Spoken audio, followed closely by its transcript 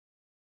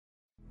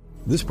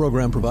This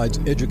program provides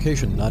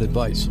education, not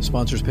advice.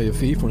 Sponsors pay a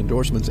fee for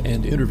endorsements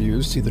and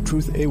interviews. See the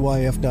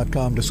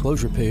truthayf.com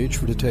disclosure page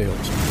for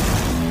details.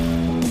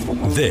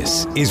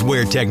 This is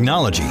where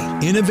technology,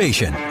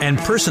 innovation, and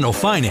personal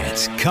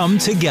finance come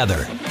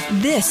together.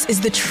 This is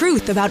the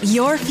truth about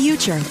your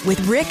future with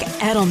Ric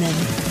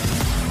Edelman.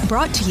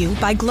 Brought to you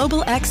by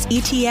Global X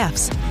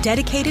ETFs,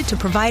 dedicated to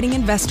providing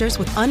investors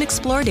with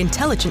unexplored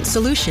intelligent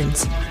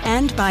solutions.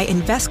 And by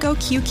Invesco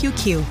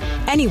QQQ.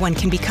 Anyone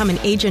can become an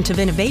agent of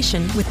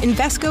innovation with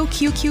Invesco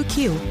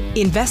QQQ,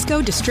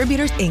 Invesco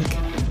Distributors, Inc.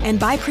 And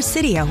by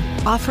Presidio,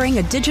 offering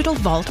a digital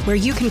vault where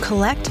you can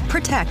collect,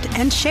 protect,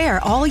 and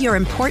share all your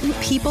important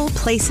people,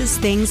 places,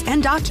 things,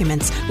 and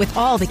documents with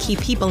all the key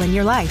people in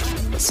your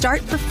life.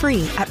 Start for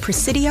free at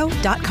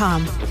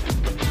Presidio.com.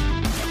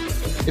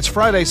 It's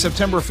Friday,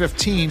 September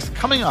 15th.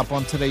 Coming up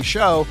on today's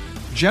show,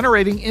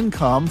 generating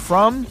income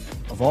from,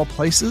 of all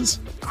places,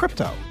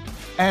 crypto.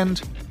 And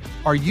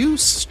are you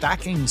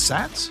stacking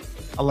sats?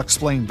 I'll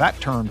explain that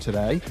term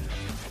today.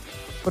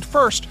 But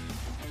first,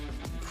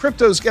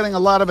 crypto's getting a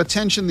lot of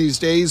attention these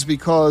days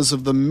because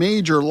of the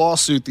major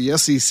lawsuit the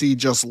SEC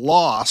just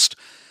lost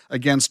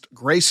against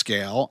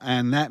Grayscale,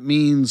 and that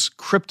means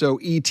crypto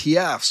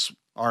ETFs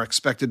are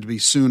expected to be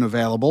soon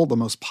available, the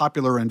most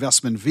popular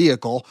investment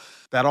vehicle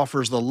that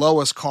offers the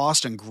lowest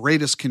cost and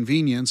greatest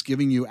convenience,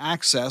 giving you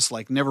access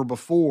like never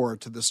before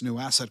to this new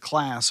asset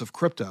class of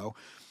crypto.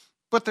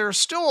 But there are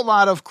still a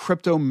lot of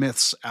crypto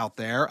myths out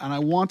there, and I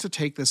want to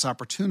take this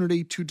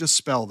opportunity to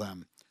dispel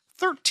them.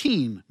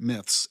 13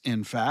 myths,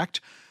 in fact.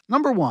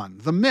 Number one,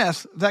 the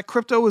myth that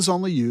crypto is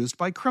only used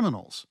by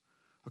criminals.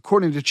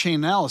 According to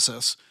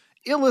Chainalysis,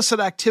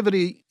 illicit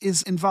activity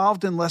is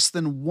involved in less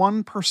than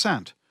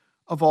 1%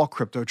 of all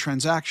crypto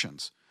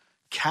transactions.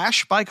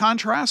 Cash, by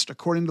contrast,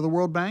 according to the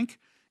World Bank,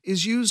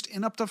 is used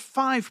in up to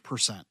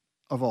 5%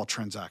 of all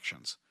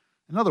transactions.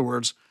 In other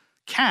words,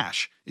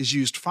 cash is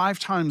used 5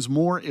 times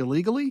more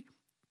illegally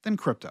than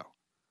crypto.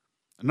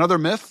 Another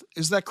myth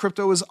is that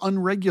crypto is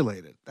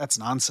unregulated. That's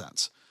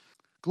nonsense.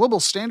 Global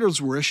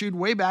standards were issued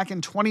way back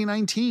in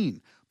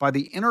 2019 by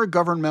the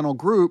intergovernmental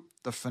group,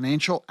 the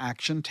Financial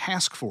Action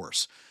Task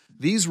Force.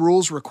 These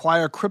rules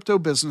require crypto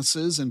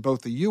businesses in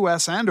both the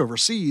U.S. and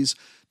overseas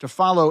to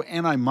follow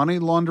anti-money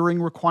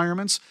laundering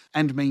requirements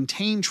and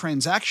maintain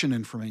transaction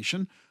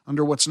information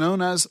under what's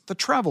known as the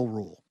travel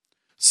rule.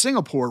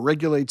 Singapore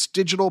regulates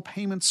digital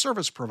payment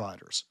service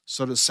providers.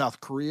 So does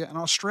South Korea and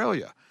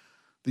Australia.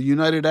 The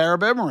United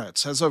Arab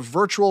Emirates has a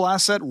virtual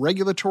asset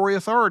regulatory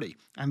authority.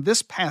 And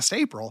this past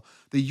April,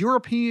 the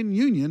European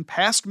Union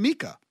passed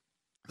MiCA,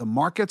 the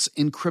Markets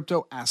in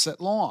Crypto Asset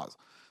Laws,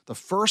 the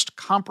first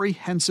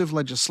comprehensive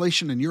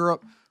legislation in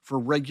Europe for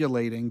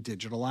regulating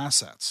digital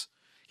assets.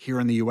 Here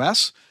in the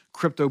U.S.,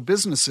 crypto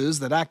businesses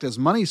that act as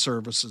money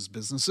services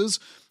businesses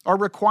are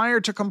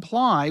required to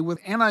comply with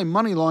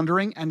anti-money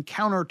laundering and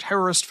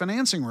counter-terrorist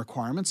financing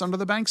requirements under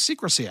the Bank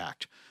Secrecy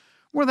Act.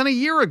 More than a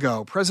year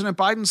ago, President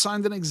Biden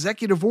signed an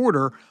executive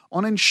order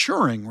on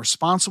ensuring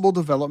responsible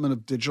development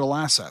of digital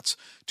assets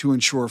to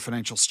ensure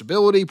financial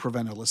stability,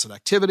 prevent illicit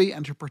activity,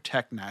 and to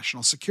protect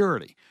national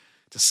security.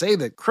 To say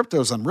that crypto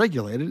is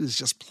unregulated is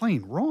just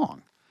plain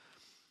wrong.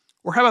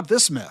 Or how about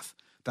this myth,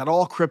 that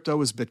all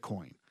crypto is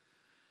Bitcoin?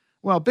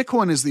 Well,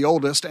 Bitcoin is the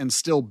oldest and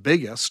still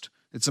biggest.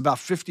 It's about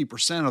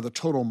 50% of the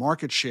total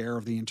market share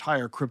of the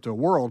entire crypto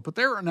world, but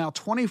there are now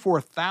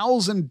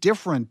 24,000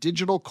 different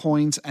digital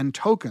coins and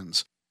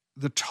tokens.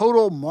 The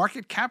total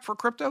market cap for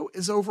crypto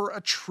is over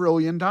 $1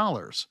 trillion.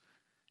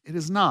 It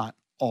is not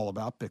all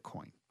about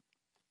Bitcoin.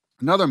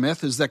 Another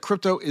myth is that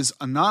crypto is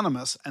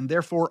anonymous and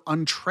therefore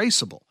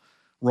untraceable.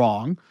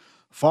 Wrong.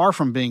 Far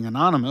from being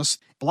anonymous,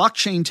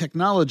 blockchain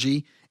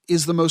technology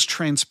is the most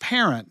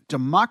transparent,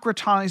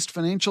 democratized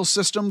financial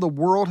system the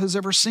world has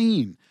ever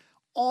seen.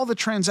 All the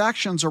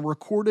transactions are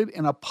recorded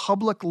in a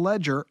public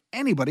ledger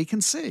anybody can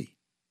see.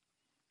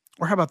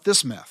 Or how about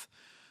this myth,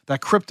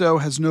 that crypto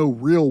has no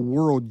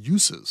real-world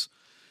uses?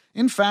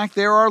 In fact,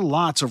 there are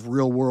lots of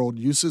real-world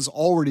uses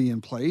already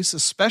in place,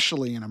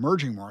 especially in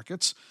emerging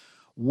markets.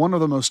 One of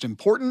the most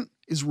important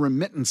is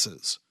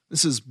remittances.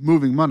 This is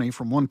moving money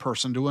from one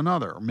person to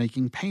another, or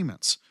making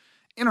payments.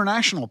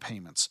 International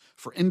payments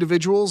for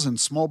individuals and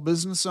small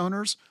business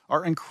owners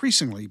are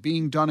increasingly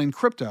being done in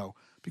crypto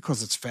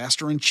because it's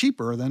faster and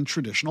cheaper than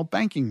traditional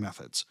banking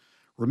methods.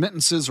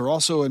 Remittances are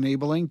also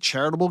enabling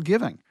charitable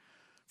giving.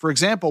 For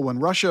example, when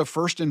Russia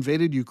first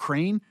invaded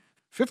Ukraine,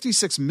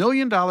 $56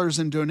 million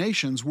in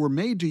donations were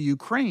made to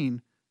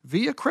Ukraine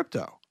via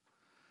crypto.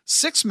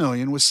 $6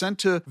 million was sent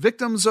to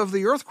victims of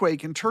the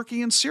earthquake in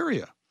Turkey and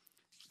Syria.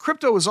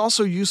 Crypto is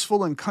also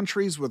useful in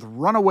countries with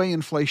runaway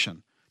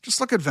inflation. Just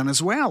look at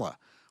Venezuela,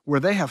 where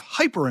they have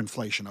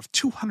hyperinflation of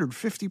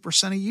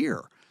 250% a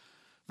year.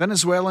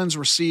 Venezuelans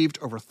received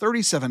over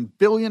 $37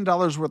 billion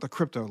worth of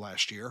crypto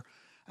last year,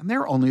 and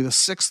they're only the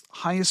 6th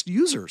highest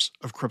users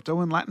of crypto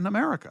in Latin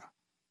America.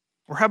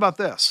 Or how about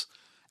this?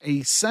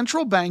 A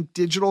central bank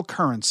digital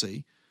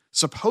currency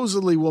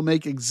supposedly will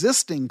make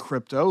existing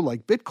crypto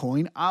like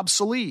Bitcoin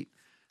obsolete.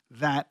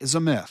 That is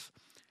a myth.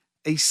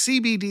 A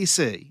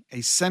CBDC,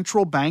 a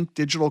central bank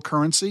digital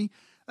currency,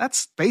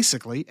 that's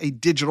basically a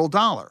digital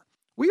dollar.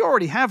 We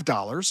already have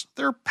dollars.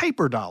 They're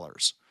paper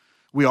dollars.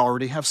 We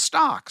already have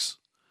stocks.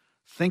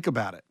 Think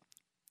about it.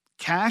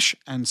 Cash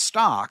and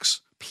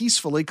stocks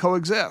peacefully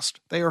coexist.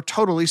 They are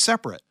totally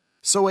separate.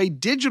 So a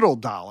digital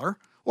dollar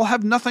will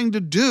have nothing to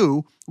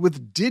do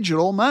with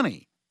digital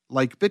money,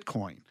 like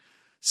Bitcoin.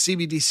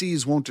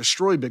 CBDCs won't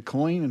destroy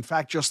Bitcoin. In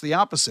fact, just the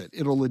opposite.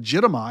 It'll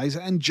legitimize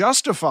and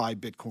justify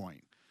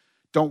Bitcoin.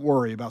 Don't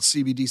worry about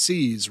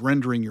CBDCs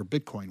rendering your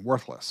Bitcoin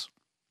worthless.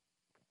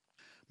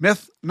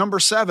 Myth number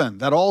 7,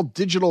 that all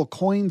digital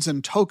coins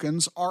and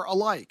tokens are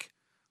alike.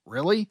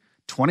 Really?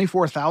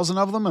 24,000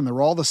 of them and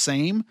they're all the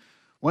same?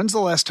 When's the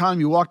last time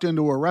you walked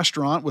into a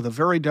restaurant with a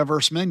very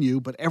diverse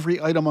menu, but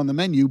every item on the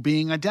menu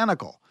being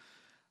identical?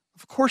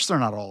 Of course they're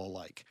not all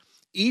alike.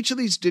 Each of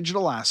these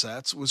digital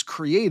assets was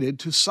created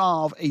to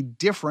solve a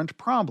different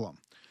problem.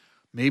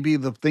 Maybe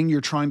the thing you're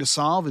trying to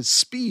solve is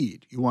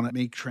speed. You want to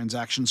make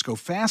transactions go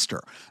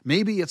faster.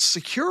 Maybe it's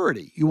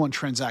security. You want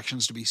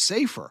transactions to be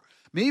safer.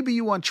 Maybe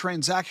you want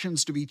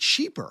transactions to be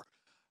cheaper.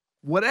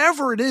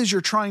 Whatever it is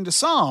you're trying to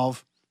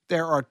solve,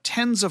 there are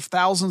tens of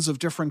thousands of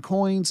different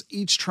coins,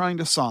 each trying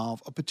to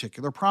solve a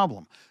particular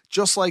problem.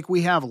 Just like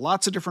we have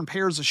lots of different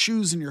pairs of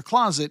shoes in your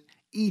closet,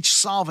 each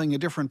solving a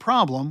different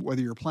problem,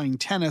 whether you're playing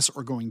tennis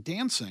or going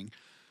dancing.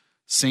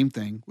 Same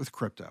thing with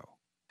crypto.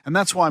 And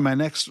that's why my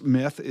next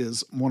myth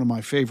is one of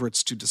my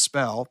favorites to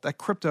dispel, that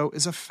crypto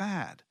is a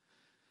fad.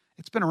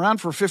 It's been around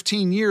for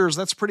 15 years.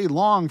 That's pretty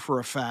long for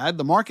a fad.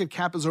 The market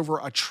cap is over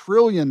 $1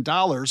 trillion.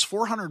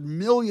 400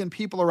 million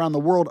people around the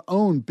world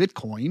own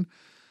Bitcoin.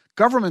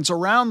 Governments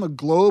around the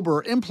globe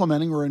are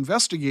implementing or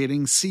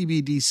investigating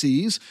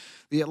CBDCs.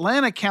 The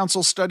Atlantic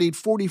Council studied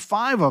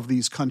 45 of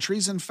these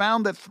countries and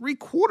found that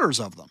 3/4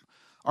 of them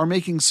are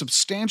making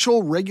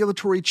substantial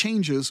regulatory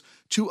changes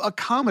to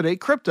accommodate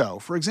crypto.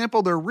 For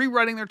example, they're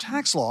rewriting their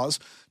tax laws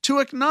to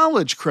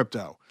acknowledge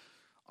crypto.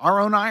 Our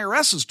own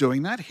IRS is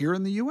doing that here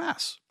in the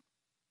U.S.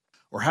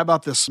 Or how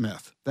about this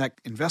myth, that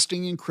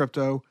investing in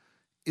crypto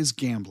is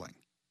gambling?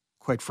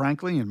 Quite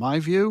frankly, in my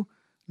view,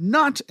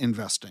 not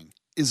investing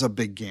is a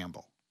big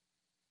gamble.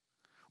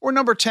 Or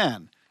number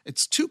 10,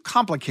 it's too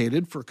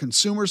complicated for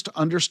consumers to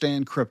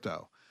understand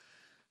crypto.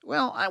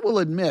 Well, I will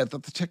admit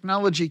that the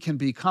technology can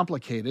be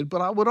complicated,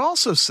 but I would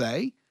also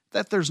say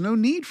that there's no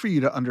need for you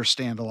to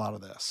understand a lot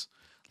of this.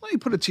 Let me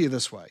put it to you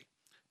this way.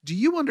 Do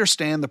you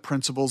understand the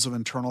principles of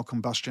internal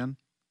combustion?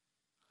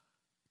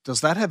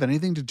 Does that have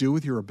anything to do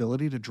with your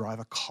ability to drive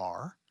a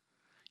car?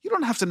 You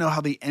don't have to know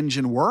how the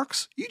engine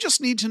works. You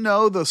just need to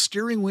know the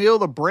steering wheel,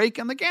 the brake,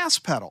 and the gas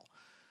pedal.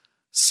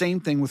 Same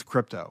thing with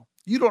crypto.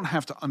 You don't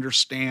have to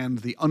understand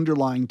the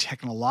underlying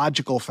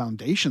technological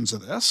foundations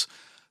of this.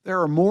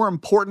 There are more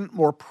important,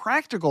 more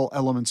practical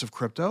elements of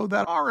crypto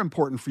that are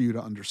important for you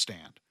to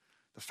understand.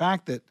 The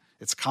fact that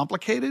it's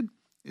complicated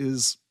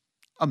is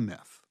a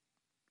myth.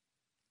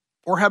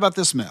 Or how about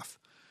this myth,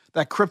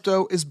 that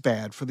crypto is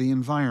bad for the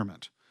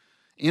environment?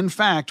 In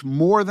fact,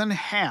 more than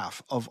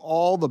half of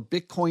all the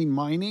Bitcoin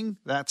mining,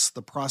 that's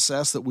the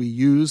process that we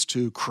use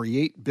to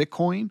create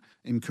Bitcoin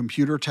in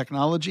computer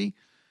technology,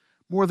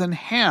 more than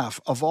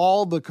half of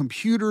all the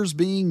computers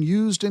being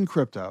used in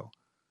crypto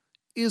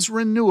is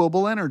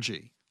renewable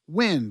energy.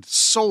 Wind,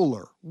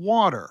 solar,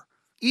 water,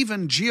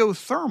 even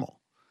geothermal.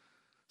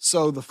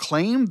 So the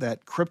claim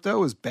that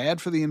crypto is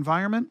bad for the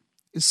environment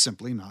is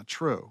simply not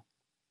true.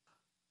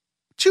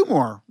 2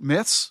 more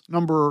myths.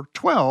 Number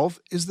 12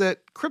 is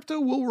that crypto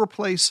will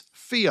replace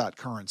fiat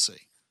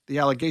currency. The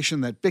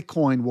allegation that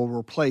Bitcoin will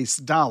replace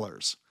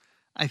dollars.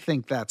 I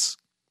think that's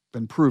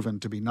been proven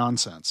to be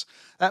nonsense.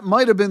 That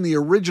might have been the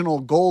original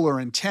goal or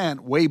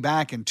intent way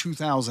back in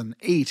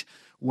 2008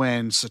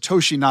 when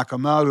Satoshi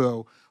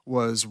Nakamoto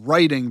was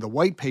writing the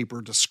white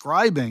paper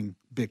describing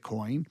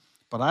Bitcoin,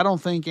 but I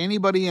don't think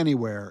anybody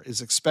anywhere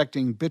is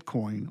expecting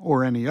Bitcoin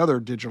or any other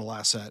digital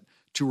asset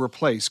to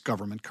replace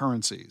government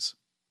currencies.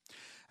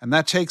 And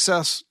that takes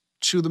us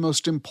to the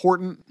most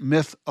important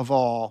myth of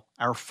all,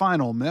 our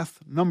final myth,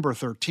 number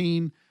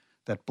 13,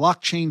 that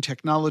blockchain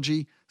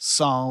technology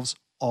solves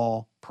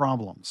all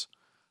problems.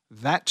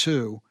 That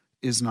too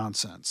is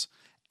nonsense.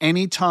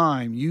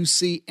 Anytime you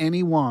see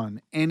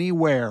anyone,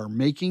 anywhere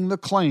making the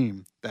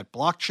claim that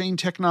blockchain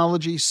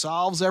technology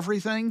solves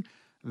everything,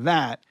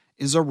 that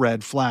is a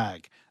red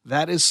flag.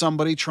 That is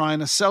somebody trying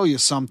to sell you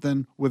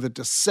something with a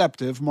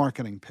deceptive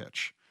marketing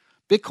pitch.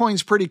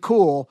 Bitcoin's pretty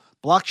cool,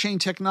 blockchain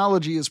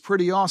technology is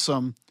pretty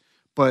awesome,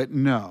 but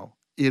no,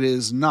 it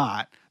is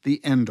not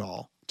the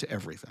end-all to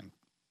everything.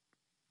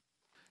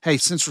 Hey,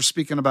 since we're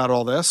speaking about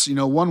all this,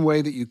 one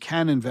way that you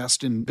can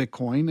invest in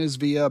Bitcoin is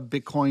via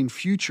Bitcoin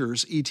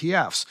futures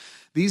ETFs.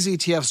 These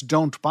ETFs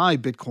don't buy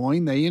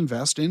Bitcoin, they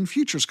invest in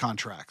futures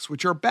contracts,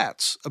 which are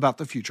bets about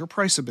the future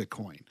price of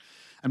Bitcoin.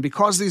 And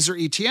because these are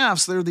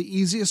ETFs, they're the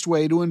easiest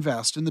way to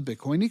invest in the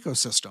Bitcoin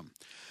ecosystem.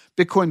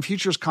 Bitcoin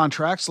futures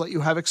contracts let you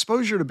have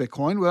exposure to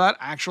Bitcoin without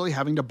actually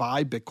having to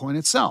buy Bitcoin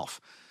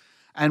itself.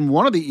 And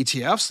one of the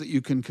ETFs that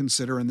you can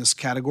consider in this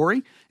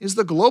category is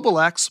the Global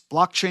X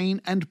Blockchain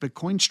and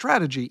Bitcoin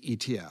Strategy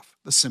ETF.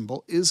 The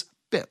symbol is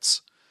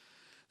BITS.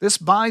 This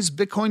buys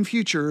Bitcoin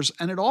futures,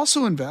 and it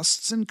also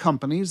invests in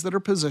companies that are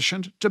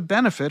positioned to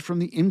benefit from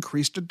the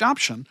increased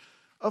adoption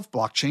of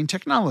blockchain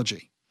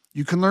technology.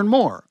 You can learn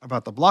more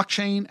about the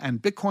blockchain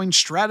and Bitcoin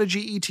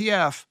strategy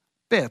ETF,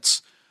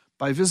 BITS,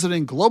 by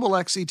visiting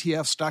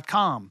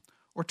globalxetfs.com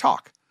or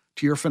talk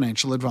to your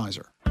financial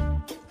advisor.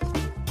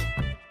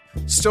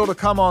 Still to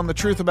come on The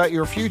Truth About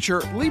Your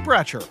Future, Lee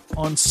Bratcher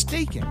on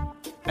staking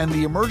and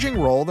the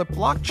emerging role that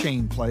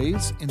blockchain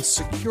plays in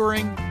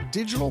securing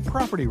digital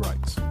property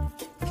rights.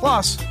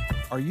 Plus,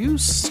 are you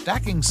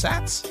stacking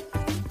sats?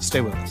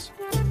 Stay with us.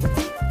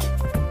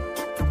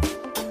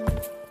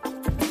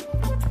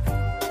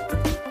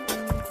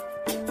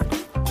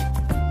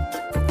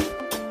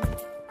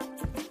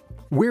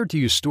 Where do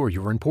you store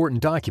your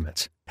important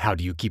documents? How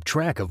do you keep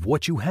track of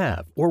what you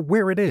have or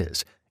where it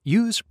is?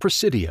 Use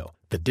Presidio,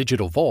 the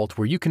digital vault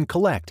where you can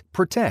collect,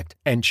 protect,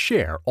 and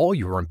share all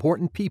your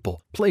important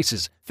people,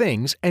 places,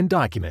 things, and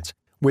documents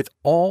with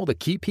all the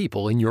key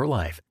people in your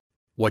life.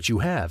 What you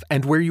have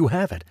and where you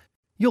have it.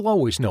 You'll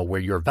always know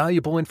where your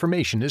valuable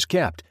information is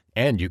kept,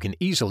 and you can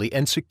easily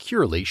and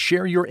securely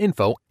share your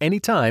info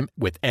anytime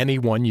with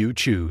anyone you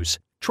choose.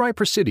 Try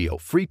Presidio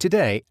free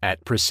today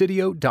at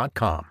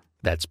Presidio.com.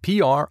 That's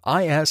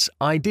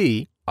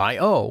Presidio.com.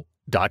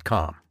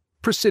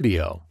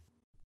 Presidio.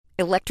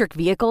 Electric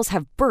vehicles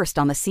have burst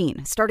on the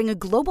scene, starting a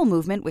global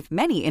movement with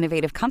many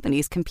innovative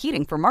companies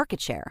competing for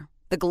market share.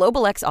 The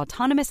Global X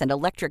Autonomous and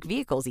Electric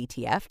Vehicles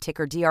ETF,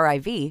 ticker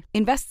DRIV,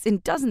 invests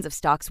in dozens of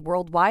stocks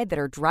worldwide that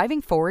are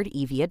driving forward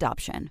EV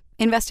adoption.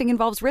 Investing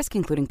involves risk,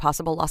 including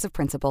possible loss of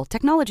principal.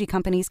 Technology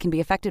companies can be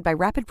affected by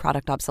rapid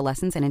product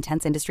obsolescence and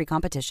intense industry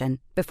competition.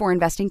 Before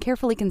investing,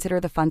 carefully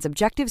consider the fund's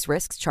objectives,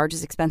 risks,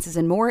 charges, expenses,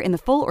 and more in the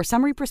full or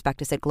summary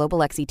prospectus at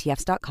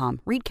globalxetfs.com.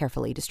 Read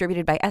carefully.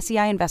 Distributed by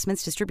SEI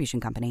Investments Distribution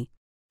Company.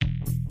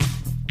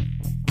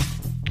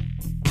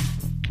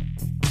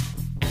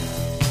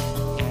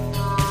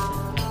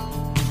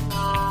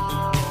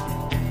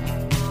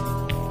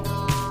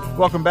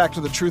 Welcome back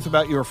to The Truth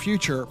About Your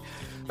Future.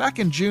 Back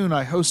in June,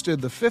 I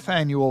hosted the 5th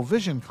Annual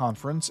Vision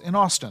Conference in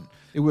Austin.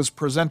 It was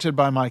presented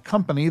by my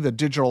company, the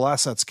Digital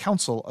Assets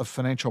Council of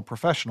Financial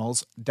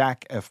Professionals,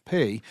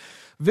 DAC-FP.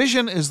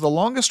 Vision is the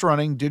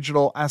longest-running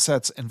digital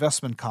assets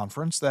investment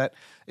conference that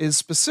is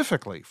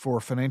specifically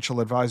for financial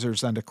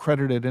advisors and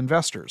accredited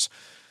investors.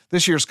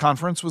 This year's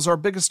conference was our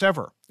biggest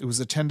ever. It was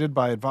attended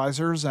by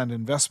advisors and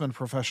investment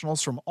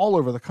professionals from all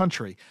over the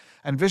country.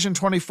 And Vision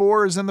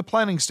 24 is in the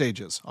planning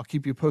stages. I'll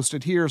keep you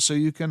posted here so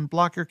you can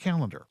block your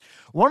calendar.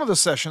 One of the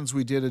sessions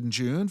we did in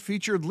June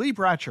featured Lee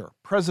Bratcher,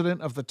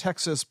 president of the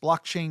Texas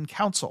Blockchain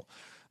Council.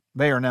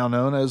 They are now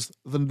known as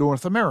the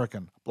North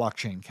American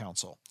Blockchain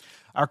Council.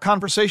 Our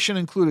conversation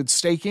included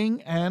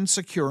staking and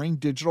securing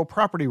digital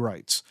property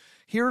rights.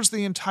 Here's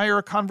the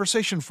entire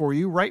conversation for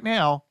you right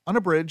now,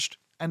 unabridged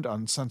and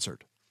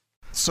uncensored.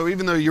 So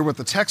even though you're with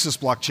the Texas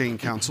Blockchain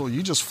Council,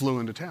 you just flew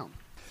into town.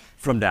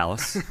 From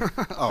Dallas.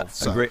 Oh,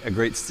 so, a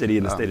great city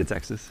in the state of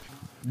Texas.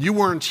 You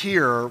weren't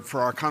here for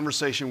our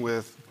conversation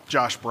with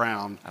Josh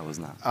Brown. I was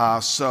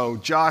not. So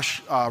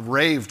Josh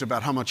raved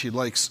about how much he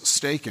likes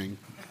staking.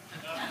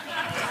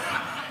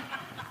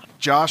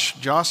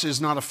 Josh is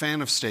not a fan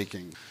of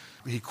staking.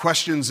 He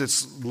questions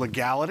its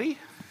legality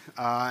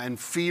and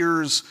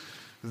fears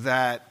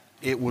that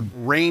it would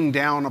rain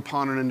down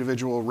upon an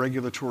individual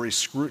regulatory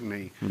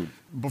scrutiny.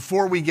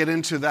 Before we get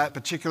into that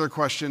particular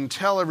question,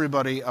 tell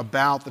everybody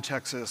about the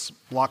Texas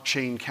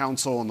Blockchain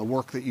Council and the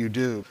work that you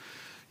do.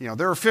 You know,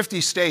 there are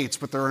 50 states,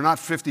 but there are not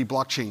 50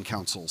 blockchain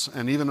councils.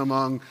 And even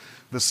among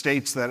the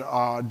states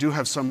that do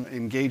have some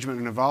engagement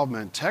and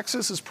involvement,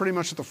 Texas is pretty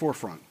much at the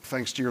forefront,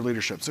 thanks to your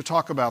leadership. So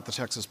talk about the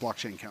Texas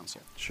Blockchain Council.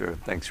 Sure,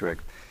 thanks, Rick.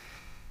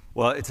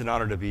 Well, it's an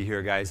honor to be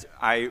here, guys.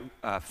 I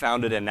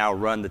founded and now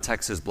run the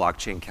Texas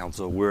Blockchain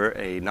Council. We're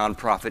a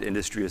nonprofit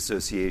industry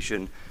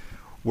association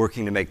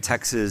working to make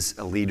Texas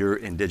a leader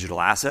in digital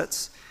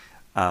assets.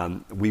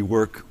 We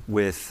work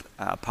with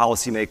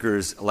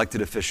policymakers,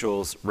 elected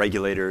officials,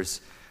 regulators,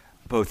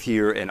 both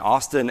here in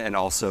Austin and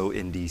also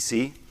in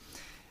DC.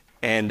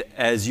 And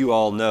as you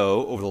all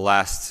know, over the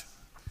last,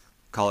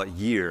 call it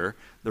year,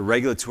 the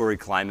regulatory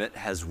climate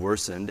has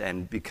worsened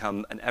and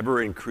become an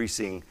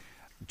ever-increasing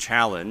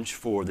challenge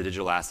for the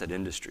digital asset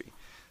industry.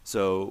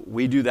 So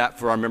we do that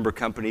for our member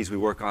companies. We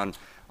work on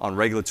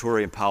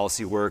regulatory and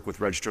policy work with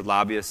registered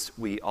lobbyists.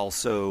 We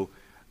also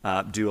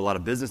do a lot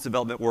of business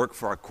development work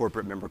for our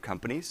corporate member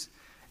companies,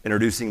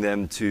 introducing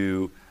them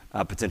to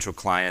potential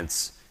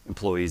clients,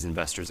 employees,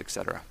 investors, et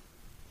cetera.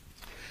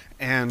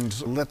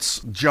 And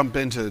let's jump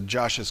into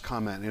Josh's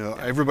comment. You know,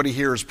 everybody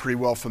here is pretty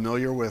well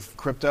familiar with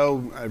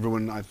crypto.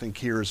 Everyone, I think,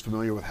 here is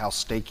familiar with how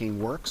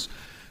staking works.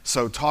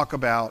 So talk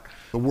about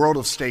the world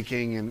of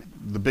staking, and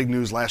the big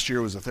news last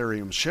year was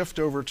Ethereum's shift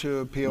over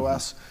to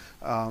POS.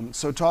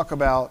 So talk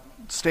about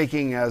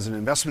staking as an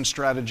investment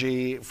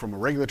strategy from a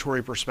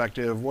regulatory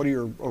perspective. What are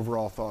your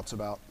overall thoughts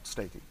about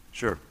staking?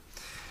 Sure.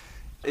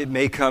 It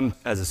may come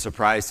as a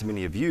surprise to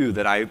many of you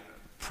that I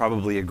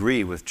probably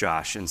agree with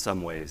Josh in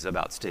some ways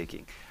about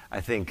staking. I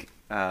think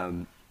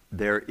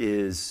there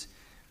is,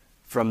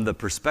 from the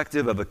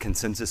perspective of a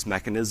consensus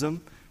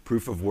mechanism,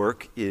 proof of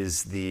work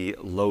is the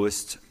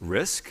lowest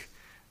risk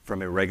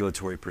from a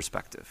regulatory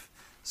perspective.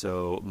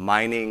 So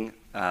mining,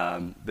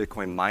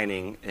 Bitcoin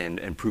mining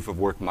and proof of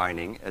work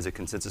mining as a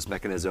consensus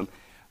mechanism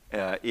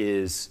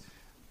is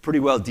pretty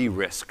well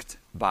de-risked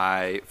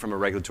from a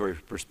regulatory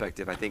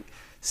perspective. I think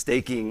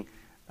staking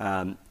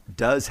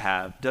does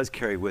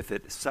carry with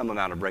it some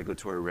amount of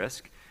regulatory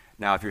risk.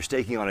 Now, if you're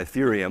staking on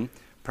Ethereum,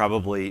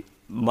 probably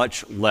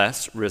much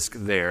less risk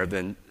there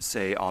than,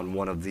 say, on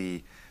one of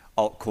the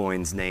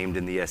altcoins named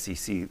in the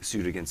SEC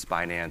suit against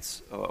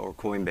Binance or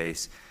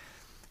Coinbase.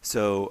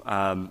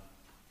 So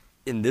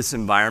in this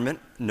environment,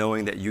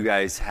 knowing that you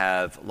guys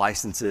have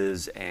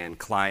licenses and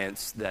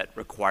clients that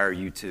require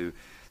you to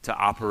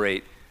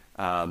operate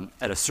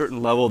at a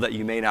certain level that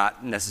you may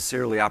not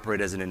necessarily operate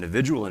as an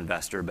individual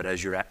investor, but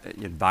as you're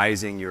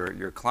advising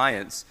your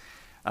clients,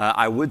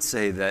 I would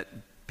say that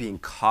being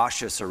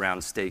cautious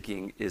around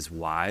staking is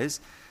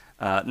wise.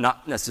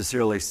 Not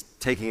necessarily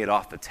taking it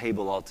off the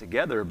table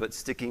altogether, but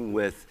sticking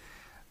with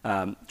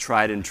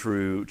tried and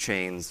true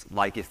chains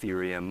like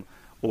Ethereum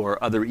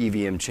or other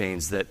EVM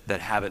chains that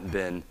haven't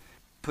been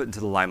put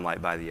into the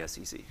limelight by the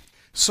SEC.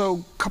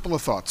 So, a couple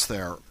of thoughts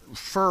there.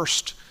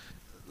 First,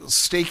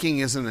 staking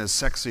isn't as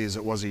sexy as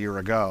it was a year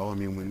ago. I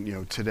mean,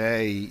 when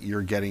today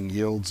you're getting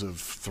yields of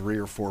 3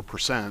 or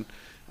 4%.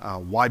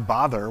 Why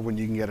bother when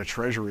you can get a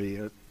treasury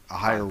at a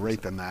higher 5%.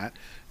 Rate than that,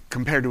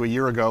 compared to a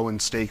year ago when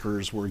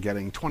stakers were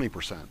getting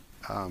 20%.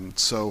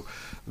 So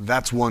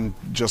that's one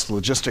just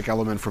logistic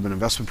element from an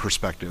investment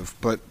perspective.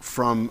 But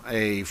from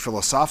a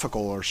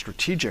philosophical or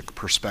strategic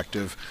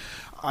perspective,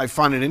 I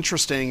find it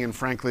interesting and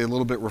frankly a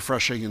little bit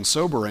refreshing and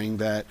sobering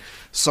that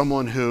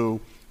someone who,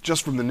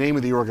 just from the name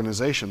of the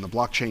organization, the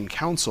Blockchain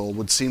Council,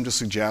 would seem to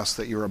suggest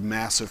that you're a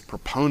massive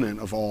proponent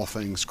of all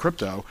things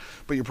crypto,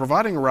 but you're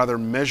providing a rather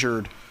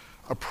measured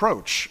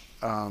approach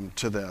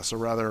to this, a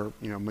rather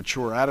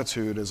mature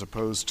attitude as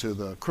opposed to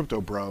the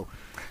crypto bro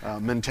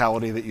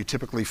mentality that you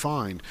typically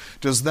find.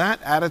 Does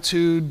that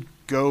attitude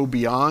go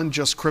beyond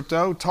just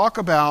crypto? Talk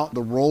about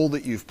the role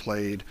that you've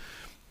played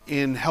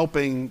in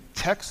helping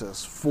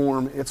Texas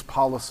form its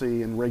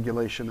policy and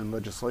regulation and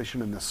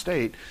legislation in the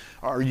state.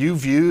 Are you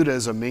viewed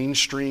as a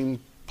mainstream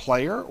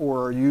player,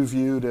 or are you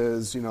viewed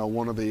as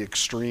one of the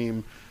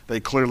extreme, they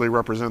clearly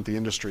represent the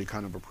industry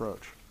kind of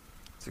approach?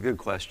 It's a good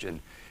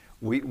question.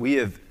 We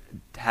have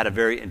had a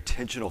very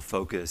intentional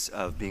focus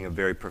of being a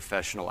very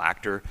professional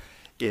actor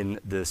in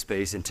the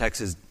space in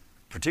Texas,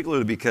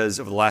 particularly because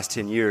over the last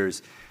 10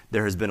 years,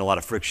 there has been a lot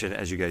of friction,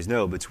 as you guys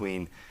know,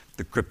 between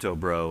the crypto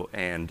bro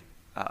and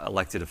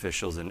elected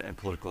officials and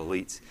political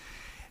elites.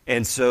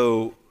 And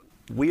so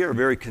we are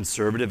very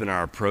conservative in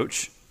our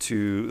approach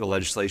to the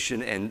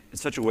legislation, and in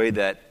such a way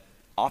that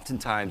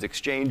oftentimes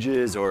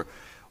exchanges or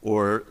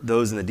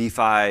those in the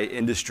DeFi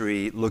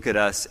industry look at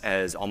us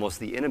as almost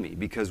the enemy,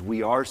 because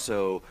we are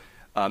so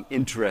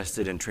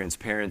interested in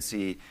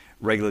transparency,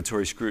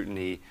 regulatory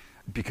scrutiny,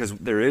 because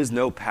there is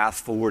no path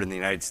forward in the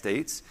United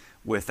States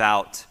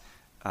without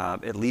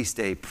at least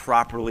a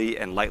properly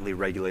and lightly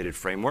regulated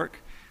framework.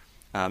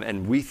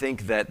 And we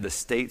think that the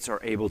states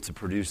are able to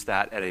produce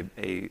that at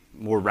a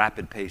more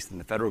rapid pace than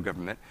the federal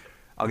government.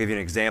 I'll give you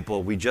an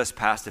example. We just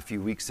passed a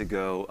few weeks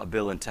ago a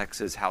bill in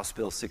Texas, House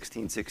Bill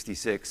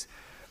 1666,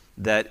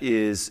 that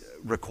is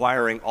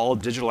requiring all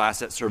digital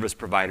asset service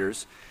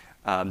providers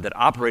that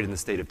operate in the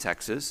state of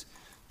Texas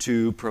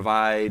to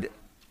provide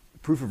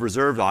proof of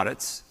reserve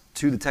audits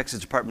to the Texas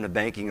Department of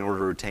Banking in order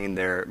to retain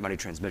their money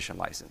transmission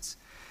license.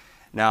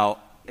 Now,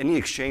 any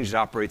exchange that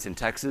operates in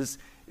Texas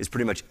is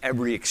pretty much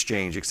every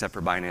exchange except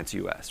for Binance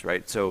US,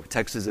 right? So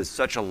Texas is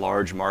such a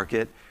large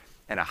market,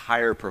 and a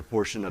higher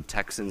proportion of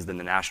Texans than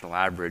the national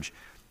average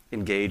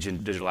engage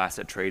in digital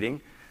asset trading.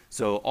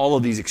 So all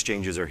of these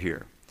exchanges are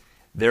here.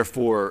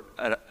 Therefore,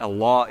 a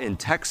law in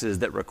Texas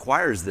that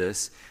requires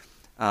this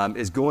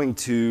is going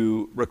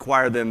to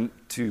require them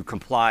to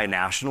comply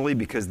nationally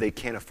because they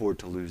can't afford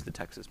to lose the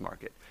Texas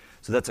market.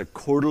 So that's a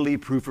quarterly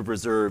proof of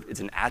reserve.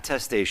 It's an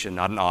attestation,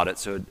 not an audit,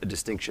 so a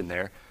distinction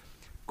there.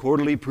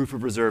 Quarterly proof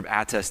of reserve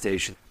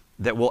attestation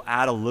that will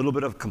add a little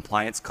bit of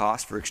compliance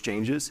cost for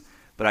exchanges,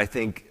 but I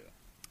think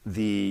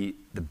the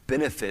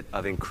benefit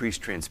of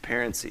increased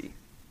transparency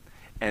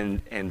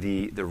and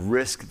the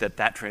risk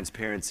that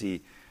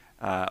transparency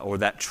or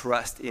that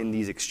trust in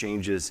these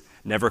exchanges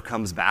never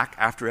comes back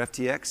after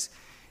FTX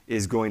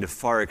is going to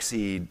far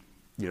exceed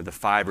the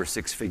 5 or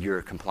 6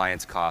 figure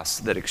compliance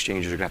costs that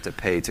exchanges are going to have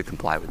to pay to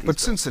comply with these. But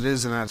since it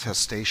is an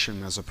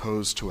attestation as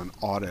opposed to an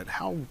audit,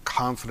 how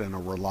confident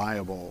or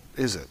reliable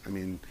is it? I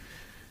mean,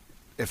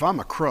 if I'm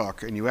a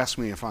crook and you ask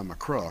me if I'm a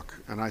crook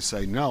and I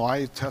say, no, I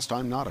attest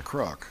I'm not a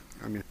crook,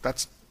 I mean,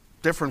 that's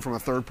different from a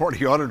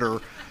third-party auditor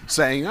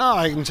saying, oh,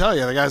 I can tell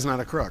you the guy's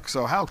not a crook.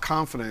 So how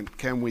confident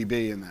can we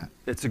be in that?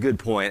 It's a good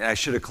point. I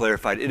should have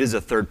clarified. It is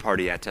a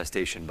third-party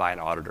attestation by an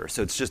auditor,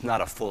 so it's just not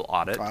a full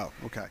audit. Oh,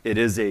 okay. It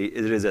is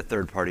a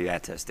third-party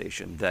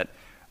attestation that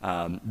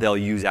they'll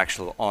use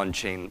actual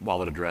on-chain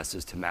wallet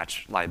addresses to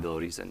match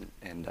liabilities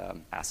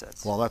and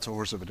assets. Well, that's a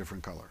horse of a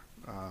different color.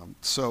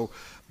 So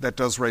that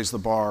does raise the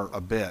bar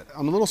a bit.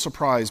 I'm a little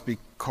surprised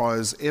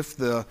because if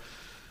the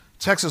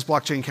Texas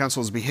Blockchain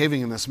Council is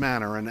behaving in this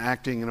manner and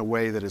acting in a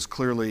way that is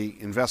clearly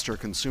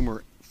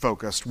investor-consumer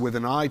focused with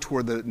an eye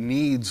toward the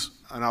needs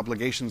and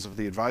obligations of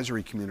the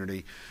advisory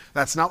community,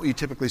 that's not what you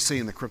typically see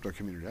in the crypto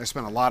community. I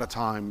spent a lot of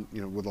time,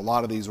 with a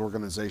lot of these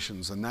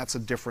organizations, and that's a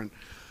different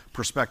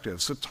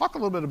perspective. So talk a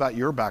little bit about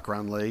your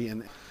background, Lee,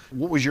 and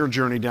what was your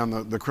journey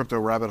down the crypto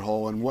rabbit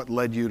hole, and what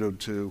led you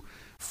to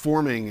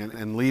forming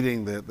and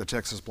leading the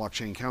Texas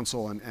Blockchain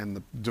Council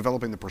and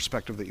developing the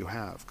perspective that you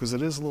have, because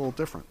it is a little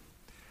different.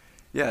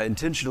 Yeah,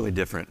 intentionally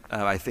different.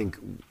 I think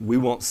we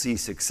won't see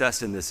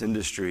success in this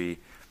industry,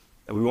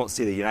 and we won't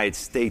see the United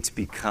States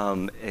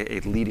become a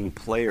leading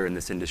player in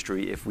this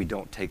industry if we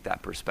don't take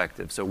that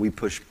perspective. So we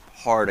push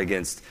hard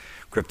against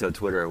crypto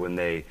Twitter when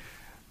they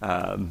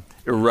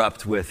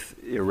erupt with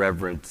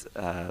irreverent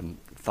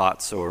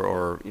thoughts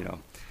or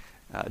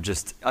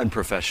just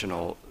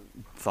unprofessional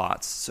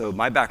thoughts. So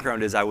my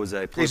background is I was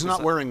a He's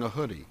not wearing a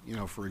hoodie,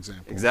 for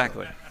example.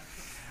 Exactly.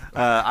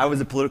 I was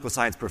a political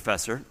science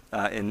professor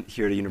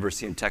here at a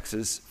university in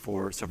Texas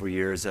for several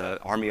years,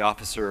 Army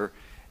officer.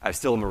 I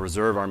still am a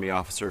reserve Army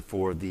officer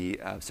for the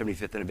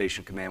 75th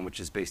Innovation Command, which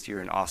is based here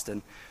in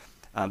Austin.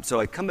 So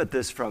I come at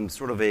this from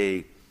sort of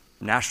a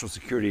national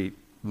security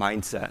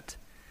mindset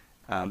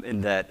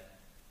in that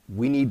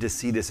we need to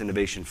see this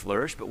innovation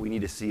flourish, but we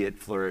need to see it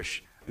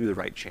flourish through the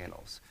right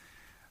channels.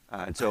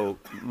 And so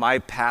my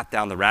path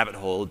down the rabbit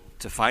hole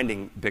to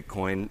finding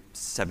Bitcoin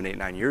 7, 8,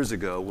 9 years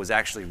ago was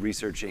actually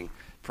researching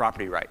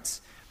property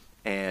rights.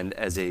 And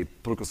as a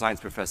political science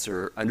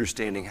professor,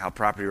 understanding how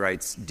property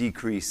rights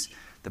decrease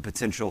the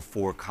potential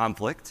for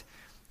conflict,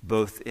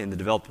 both in the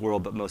developed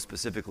world, but most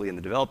specifically in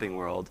the developing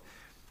world.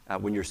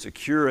 When you're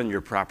secure in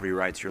your property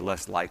rights, you're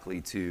less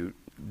likely to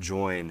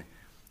join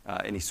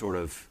any sort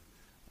of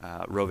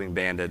roving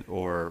bandit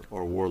or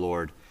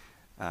warlord.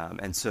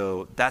 And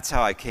so that's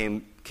how I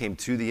came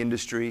to the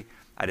industry.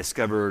 I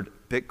discovered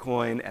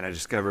Bitcoin and I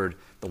discovered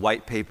the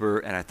white paper,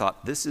 and I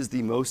thought this is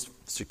the most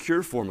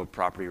secure form of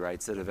property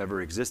rights that have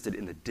ever existed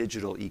in the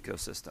digital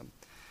ecosystem.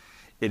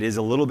 It is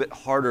a little bit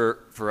harder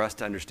for us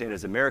to understand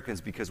as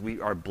Americans because we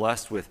are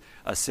blessed with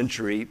a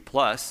century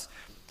plus,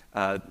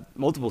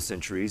 multiple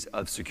centuries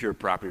of secure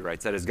property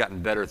rights. That has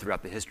gotten better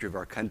throughout the history of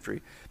our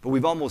country. But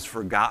we've almost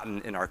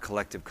forgotten in our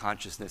collective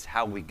consciousness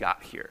how we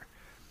got here.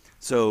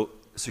 So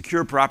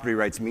secure property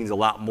rights means a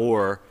lot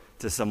more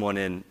to someone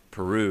in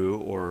Peru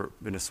or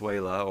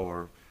Venezuela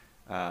or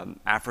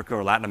Africa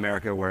or Latin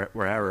America,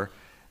 wherever,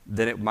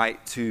 than it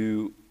might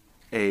to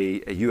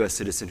a U.S.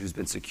 citizen who's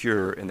been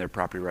secure in their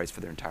property rights for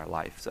their entire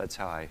life. So that's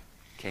how I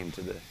came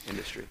to the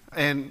industry.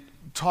 And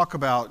talk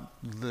about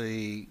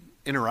the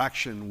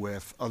interaction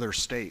with other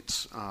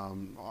states.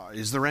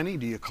 Is there any?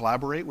 Do you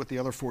collaborate with the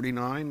other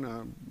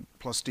 49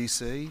 plus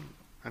D.C.?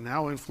 And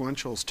how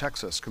influential is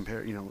Texas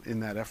in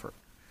that effort?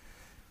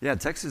 Yeah,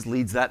 Texas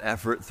leads that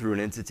effort through an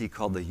entity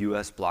called the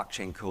U.S.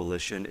 Blockchain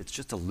Coalition. It's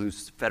just a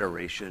loose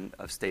federation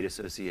of state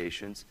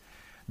associations.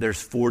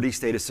 There's 40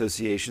 state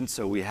associations,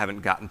 so we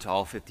haven't gotten to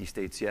all 50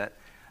 states yet.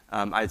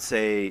 I'd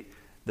say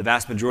the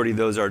vast majority of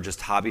those are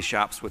just hobby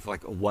shops with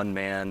like a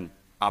one-man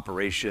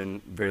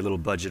operation, very little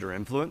budget or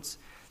influence.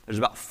 There's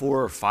about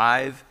 4 or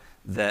 5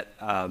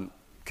 that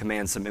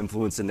command some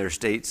influence in their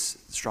states,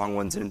 strong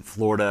ones in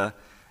Florida,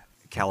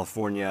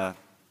 California,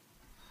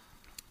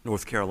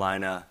 North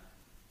Carolina,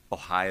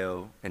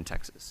 Ohio, and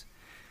Texas.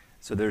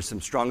 So there's some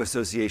strong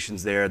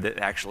associations there that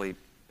actually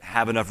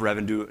have enough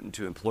revenue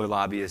to employ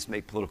lobbyists,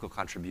 make political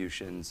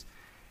contributions,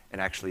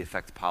 and actually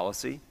affect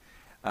policy.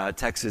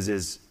 Texas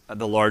is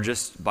the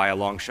largest by a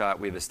long shot.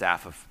 We have a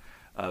staff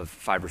of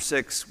 5 or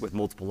 6 with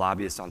multiple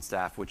lobbyists on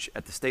staff, which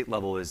at the state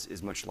level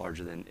is much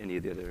larger than any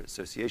of the other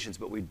associations.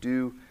 But we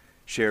do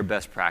share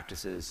best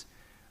practices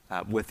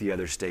with the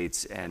other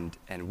states, and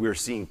we're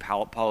seeing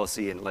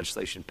policy and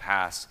legislation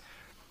pass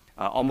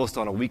almost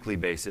on a weekly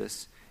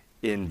basis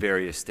in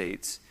various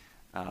states.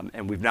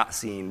 And we've not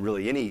seen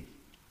really any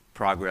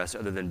progress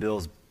other than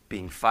bills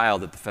being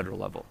filed at the federal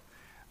level.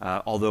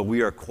 Although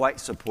we are quite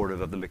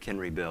supportive of the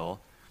McHenry bill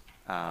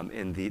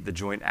in the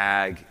joint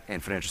ag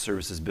and financial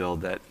services bill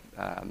that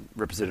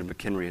Representative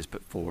McHenry has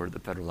put forward at the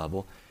federal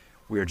level,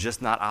 we are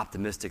just not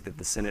optimistic that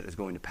the Senate is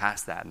going to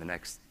pass that in the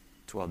next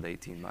 12 to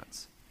 18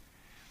 months.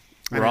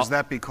 And is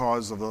that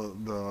because of the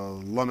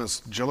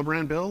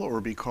Lummis-Gillibrand bill, or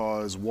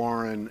because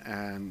Warren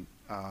and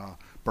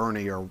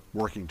Bernie are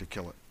working to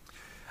kill it?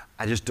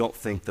 I just don't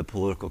think the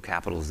political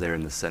capital is there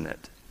in the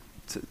Senate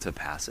to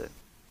pass it.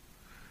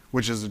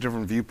 Which is a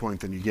different viewpoint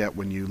than you get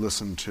when you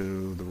listen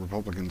to the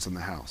Republicans in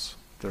the House.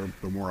 They're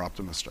more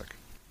optimistic.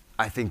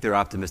 I think they're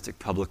optimistic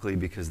publicly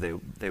because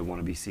they want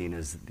to be seen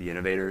as the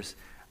innovators.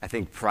 I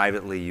think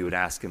privately you would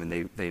ask them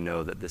and they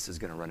know that this is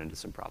going to run into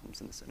some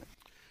problems in the Senate.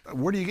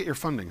 Where do you get your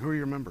funding? Who are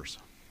your members?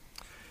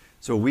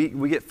 So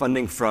we get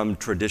funding from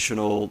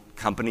traditional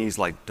companies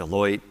like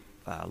Deloitte,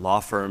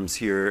 law firms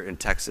here in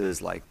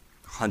Texas like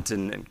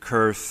Hunton and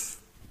Kurth.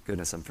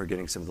 Goodness, I'm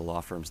forgetting some of the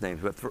law firms' names,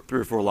 but 3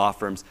 or 4 law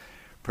firms.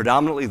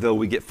 Predominantly, though,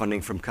 we get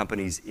funding from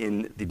companies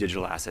in the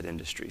digital asset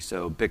industry.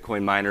 So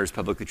Bitcoin miners,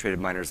 publicly traded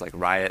miners like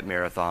Riot,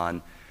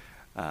 Marathon,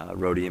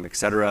 Rhodium, et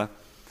cetera.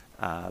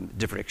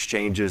 Different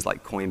exchanges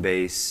like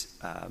Coinbase,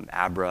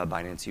 Abra,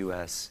 Binance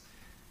US.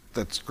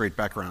 That's great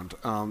background.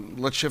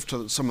 Let's shift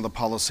to some of the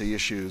policy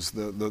issues.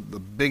 The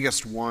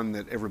biggest one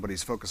that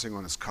everybody's focusing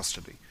on is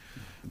custody.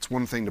 It's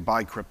one thing to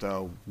buy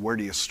crypto. Where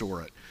do you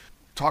store it?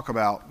 Talk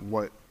about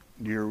what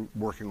you're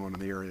working on in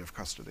the area of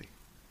custody.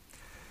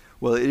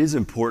 Well, it is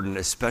important,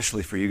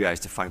 especially for you guys,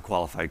 to find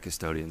qualified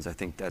custodians. I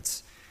think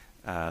that's,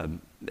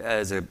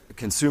 as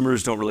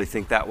consumers don't really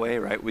think that way,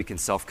 right? We can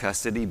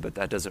self-custody, but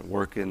that doesn't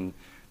work in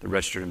the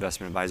registered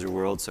investment advisor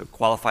world. So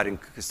qualified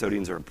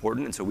custodians are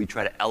important, and so we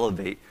try to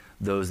elevate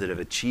those that have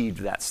achieved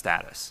that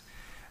status.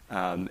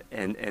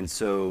 And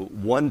so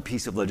one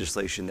piece of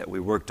legislation that we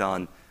worked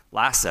on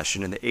last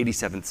session, in the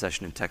 87th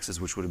session in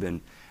Texas, which would have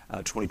been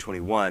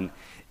 2021,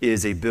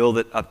 is a bill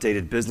that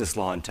updated business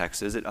law in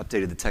Texas. It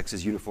updated the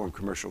Texas Uniform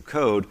Commercial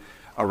Code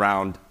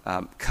around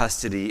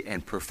custody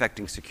and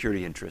perfecting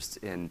security interests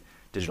in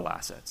digital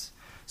assets.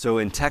 So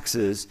in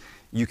Texas,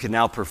 you can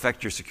now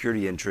perfect your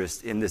security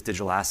interest in this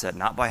digital asset,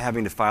 not by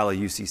having to file a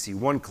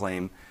UCC1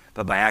 claim,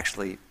 but by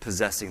actually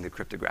possessing the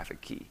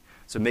cryptographic key.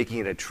 So making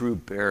it a true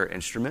bearer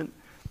instrument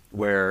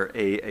where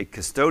a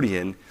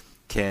custodian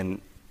can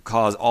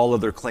cause all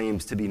other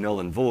claims to be null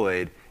and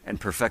void and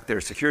perfect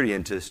their security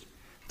interest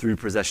through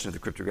possession of the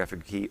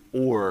cryptographic key,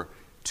 or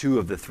two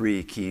of the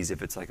three keys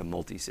if it's like a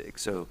multi-sig.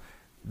 So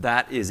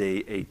that is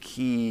a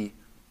key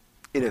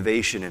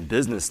innovation in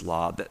business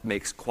law that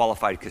makes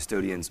qualified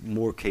custodians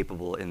more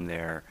capable in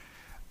their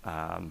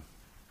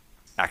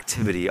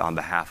activity on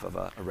behalf of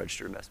a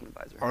registered investment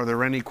advisor. Are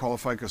there any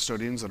qualified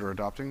custodians that are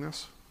adopting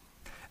this?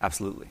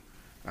 Absolutely.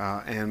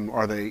 And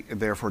are they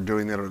therefore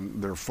doing that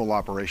in their full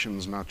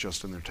operations, not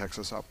just in their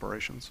Texas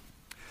operations?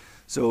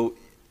 So,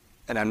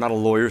 and I'm not a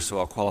lawyer, so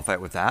I'll qualify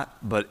it with that,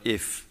 but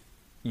if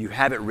you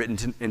have it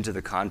written into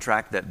the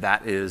contract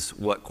that is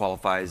what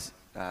qualifies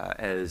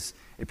as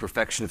a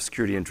perfection of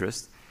security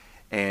interest,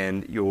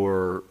 and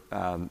your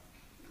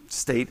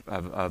state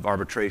of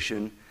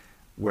arbitration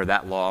where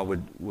that law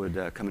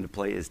would come into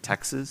play is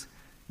Texas,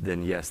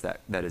 then yes,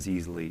 that is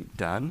easily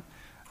done.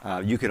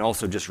 You can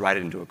also just write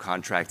it into a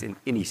contract in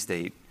any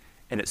state,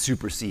 and it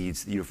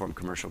supersedes the Uniform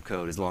Commercial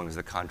Code as long as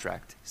the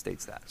contract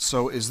states that.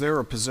 So is there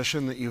a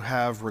position that you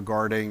have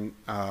regarding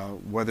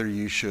whether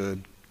you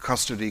should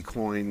custody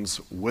coins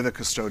with a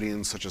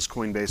custodian such as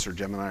Coinbase or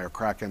Gemini or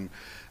Kraken,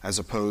 as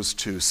opposed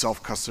to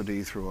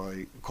self-custody through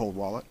a cold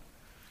wallet?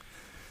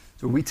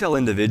 So we tell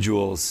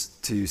individuals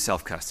to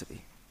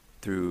self-custody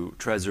through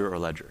Trezor or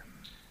Ledger.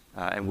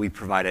 And we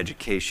provide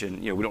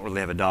education. We don't really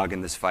have a dog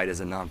in this fight as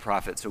a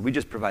nonprofit, so we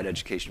just provide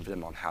education for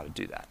them on how to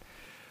do that.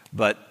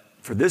 But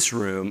for this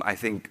room, I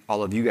think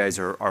all of you guys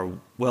are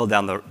well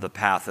down the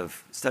path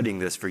of studying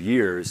this for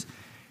years.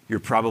 You're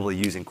probably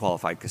using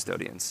qualified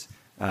custodians.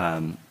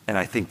 And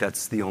I think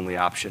that's the only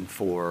option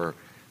for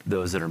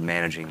those that are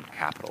managing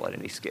capital at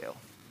any scale.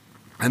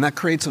 And that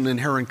creates an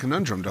inherent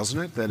conundrum, doesn't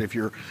it? That if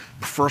your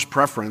first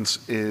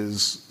preference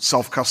is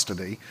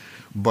self-custody,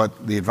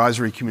 but the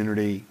advisory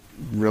community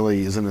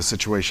really is in a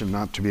situation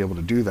not to be able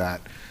to do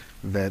that,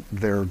 that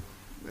there's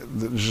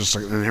just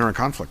an inherent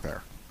conflict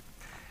there.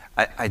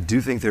 I do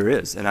think there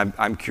is, and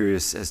I'm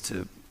curious as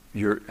to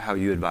how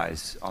you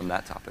advise on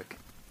that topic.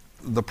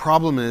 The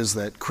problem is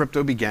that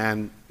crypto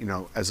began,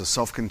 as a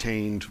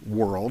self-contained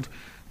world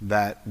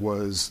that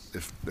was,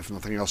 if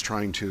nothing else,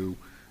 trying to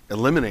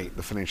eliminate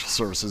the financial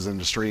services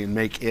industry and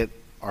make it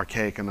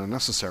archaic and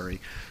unnecessary.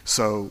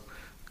 So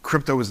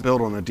crypto was built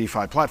on a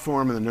DeFi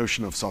platform and the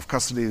notion of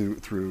self-custody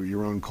through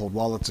your own cold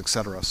wallets, et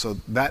cetera. So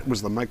that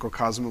was the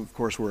microcosm, of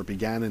course, where it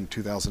began in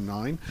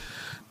 2009.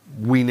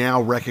 We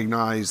now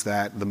recognize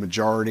that the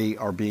majority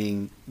are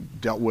being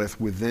dealt with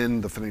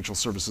within the financial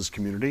services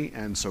community,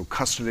 and so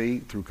custody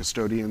through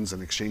custodians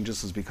and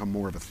exchanges has become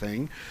more of a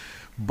thing.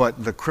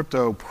 But the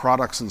crypto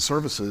products and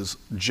services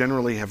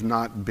generally have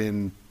not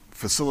been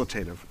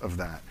facilitative of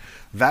that.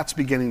 That's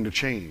beginning to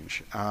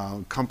change.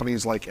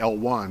 Companies like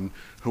L1,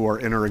 who are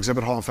in our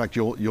exhibit hall, in fact,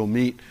 you'll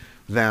meet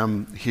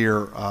them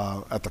here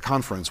at the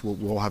conference.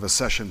 We'll have a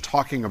session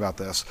talking about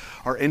this,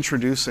 are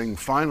introducing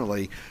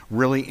finally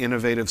really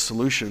innovative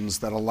solutions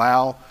that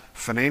allow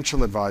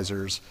financial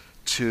advisors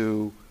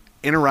to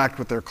interact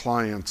with their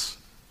clients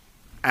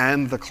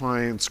and the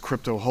client's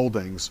crypto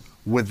holdings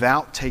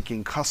without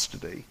taking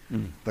custody.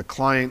 The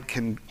client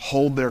can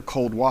hold their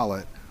cold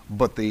wallet,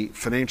 but the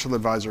financial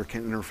advisor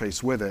can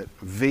interface with it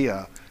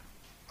via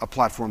a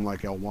platform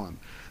like L1.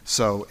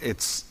 So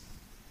it's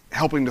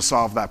helping to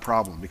solve that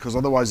problem, because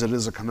otherwise it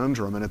is a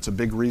conundrum, and it's a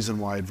big reason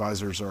why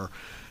advisors are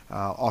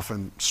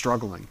often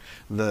struggling.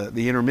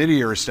 The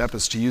intermediary step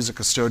is to use a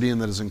custodian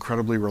that is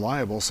incredibly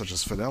reliable, such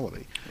as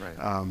Fidelity.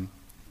 Right.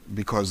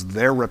 Because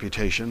their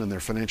reputation and their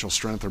financial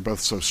strength are both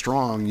so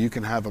strong, you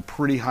can have a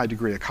pretty high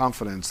degree of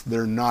confidence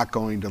they're not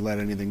going to let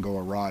anything go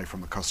awry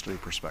from a custody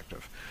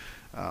perspective.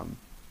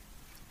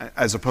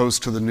 As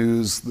opposed to the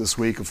news this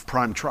week of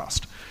Prime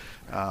Trust.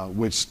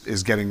 which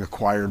is getting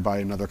acquired by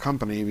another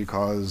company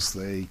because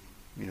they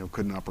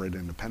couldn't operate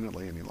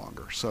independently any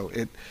longer. So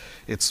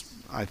it's,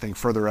 I think,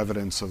 further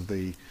evidence of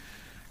the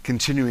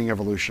continuing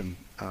evolution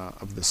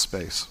of this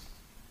space.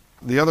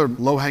 The other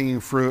low-hanging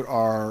fruit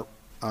are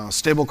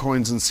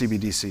stablecoins and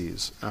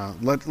CBDCs.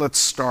 Let's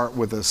start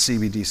with a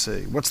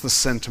CBDC. What's the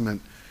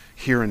sentiment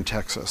here in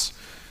Texas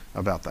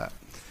about that?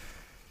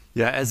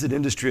 Yeah, as an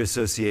industry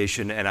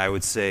association, and I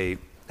would say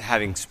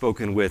having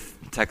spoken with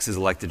Texas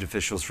elected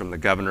officials from the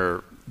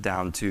governor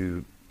down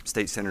to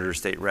state senators,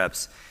 state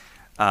reps,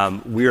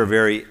 we are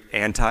very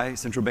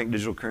anti-central bank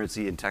digital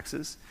currency in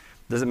Texas.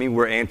 Doesn't mean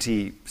we're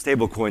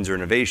anti-stablecoins or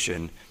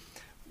innovation.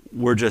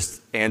 We're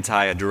just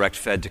anti a direct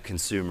Fed to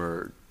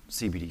consumer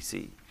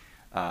CBDC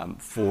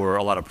for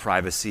a lot of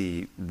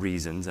privacy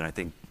reasons, and I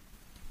think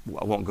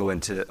I won't go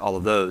into all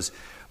of those.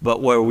 But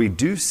where we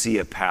do see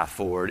a path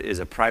forward is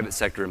a private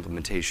sector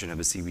implementation of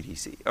a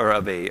CBDC, or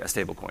of a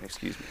stablecoin,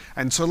 excuse me.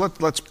 And so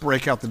let's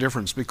break out the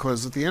difference,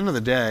 because at the end of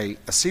the day,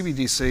 a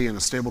CBDC and a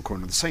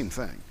stablecoin are the same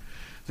thing.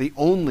 The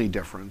only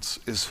difference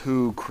is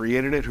who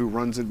created it, who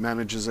runs it,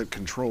 manages it,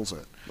 controls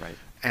it. Right.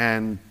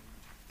 And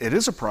it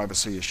is a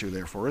privacy issue,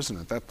 therefore, isn't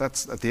it?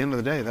 That's at the end of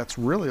the day, that's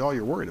really all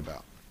you're worried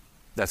about.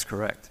 That's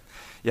correct.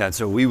 Yeah, and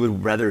so we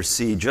would rather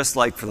see, just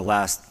like for the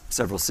last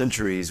several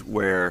centuries,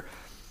 where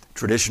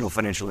traditional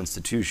financial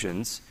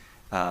institutions,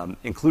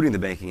 including the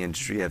banking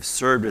industry, have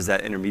served as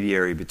that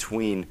intermediary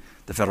between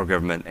the federal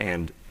government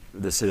and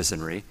the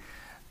citizenry.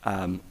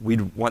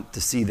 We'd want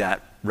to see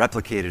that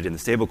replicated in the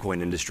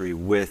stablecoin industry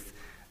with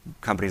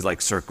companies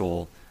like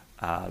Circle,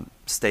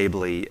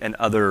 Stably, and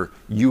other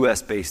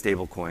US-based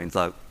stablecoins.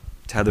 Like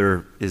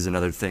Tether is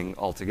another thing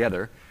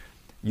altogether.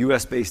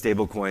 US-based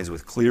stablecoins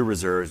with clear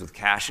reserves, with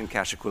cash and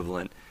cash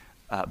equivalent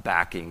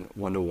backing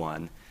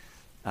one-to-one.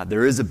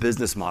 There is a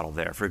business model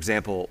there. For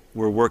example,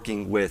 we're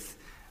working with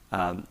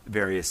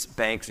various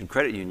banks and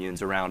credit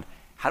unions around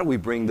how do we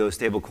bring those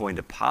stablecoin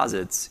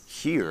deposits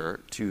here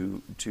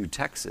to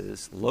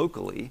Texas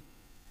locally?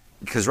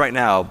 Because right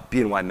now,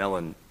 BNY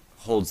Mellon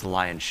holds the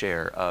lion's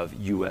share of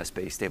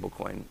US-based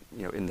stablecoin,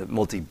 in the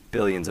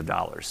multi-billions of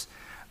dollars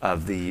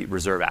of the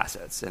reserve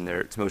assets. And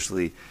it's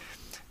mostly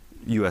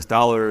US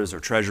dollars or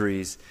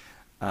treasuries.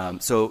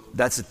 So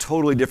that's a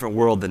totally different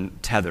world than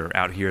Tether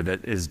out here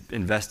that is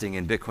investing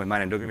in Bitcoin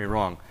mining. Don't get me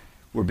wrong,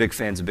 we're big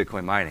fans of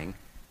Bitcoin mining,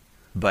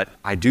 but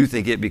I do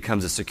think it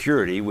becomes a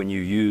security when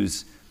you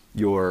use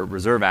your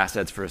reserve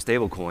assets for a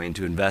stable coin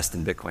to invest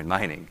in Bitcoin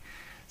mining.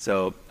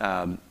 So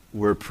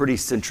we're pretty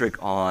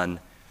centric on,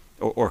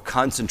 or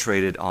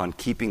concentrated on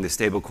keeping the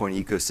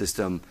stablecoin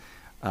ecosystem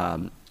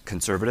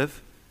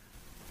conservative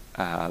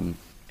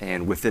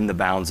and within the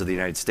bounds of the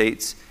United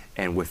States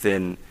and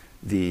within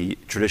the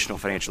traditional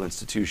financial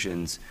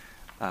institutions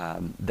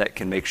that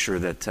can make sure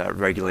that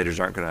regulators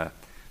aren't going to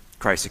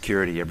cry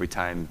security every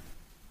time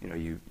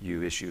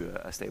you issue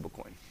a stable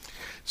coin.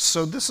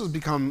 So this has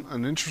become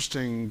an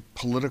interesting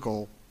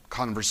political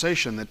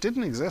conversation that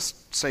didn't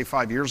exist, say,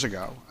 5 years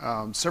ago.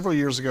 Several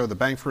years ago, the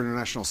Bank for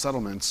International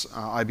Settlements,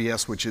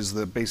 IBS, which is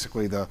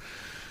basically the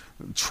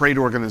trade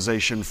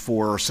organization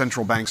for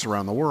central banks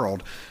around the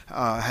world,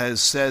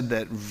 has said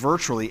that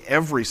virtually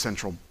every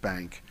central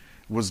bank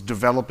was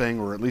developing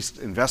or at least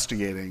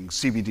investigating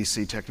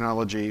CBDC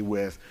technology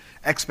with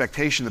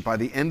expectation that by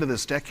the end of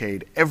this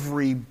decade,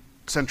 every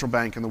central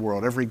bank in the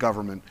world, every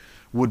government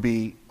would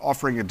be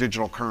offering a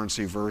digital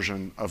currency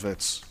version of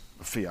its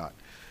fiat.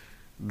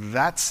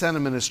 That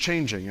sentiment is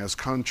changing as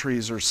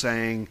countries are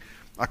saying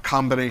a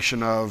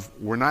combination of,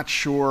 we're not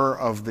sure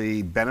of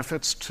the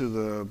benefits to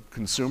the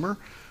consumer,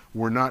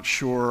 we're not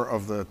sure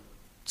of the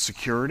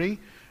security,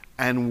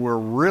 and we're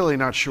really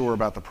not sure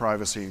about the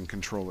privacy and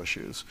control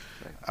issues.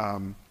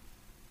 Right.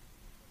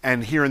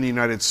 And here in the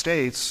United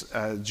States,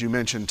 as you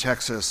mentioned,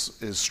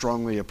 Texas is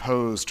strongly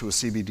opposed to a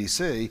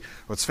CBDC.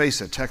 Let's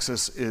face it,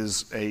 Texas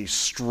is a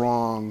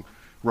strong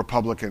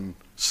Republican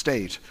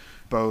state,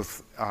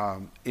 both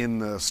in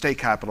the state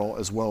capitol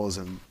as well as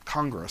in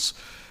Congress.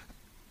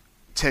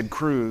 Ted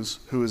Cruz,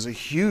 who is a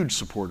huge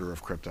supporter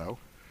of crypto,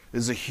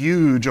 is a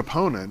huge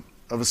opponent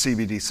of a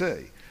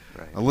CBDC.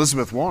 Right.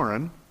 Elizabeth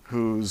Warren,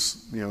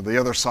 who's the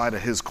other side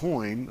of his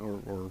coin,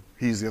 or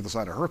he's the other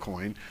side of her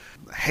coin,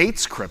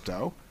 hates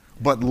crypto,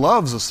 but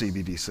loves a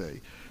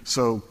CBDC.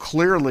 So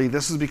clearly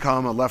this has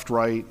become a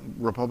left-right,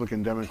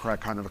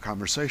 Republican-Democrat kind of a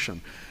conversation.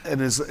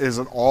 And is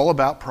it all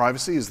about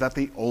privacy? Is that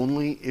the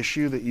only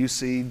issue that you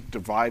see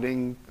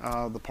dividing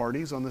the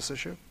parties on this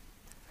issue?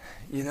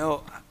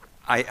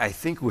 I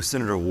think with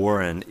Senator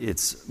Warren,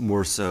 it's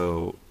more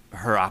so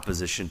her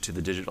opposition to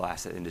the digital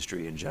asset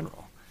industry in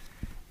general.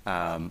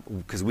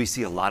 Because we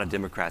see a lot of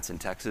Democrats in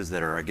Texas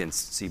that are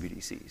against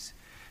CBDCs.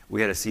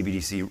 We had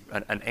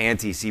an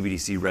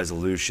anti-CBDC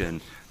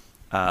resolution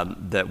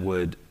that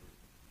would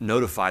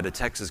notify the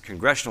Texas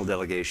congressional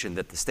delegation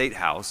that the state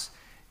house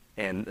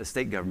and the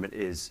state government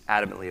is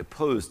adamantly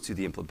opposed to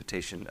the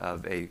implementation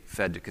of a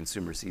Fed to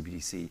consumer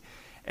CBDC.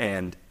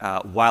 And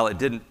while it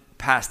didn't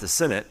pass the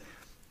Senate,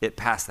 it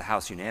passed the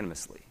House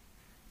unanimously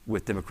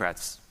with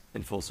Democrats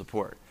in full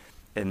support.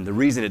 And the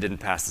reason it didn't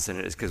pass the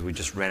Senate is because we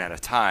just ran out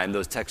of time.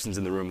 Those Texans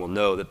in the room will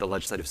know that the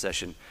legislative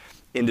session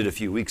ended a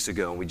few weeks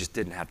ago, and we just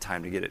didn't have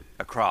time to get it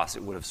across.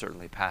 It would have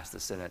certainly passed the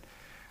Senate,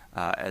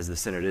 as the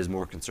Senate is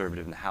more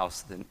conservative in the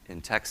House than in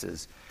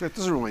Texas. That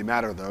doesn't really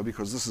matter, though,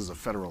 because this is a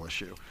federal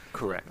issue.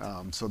 Correct.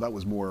 So that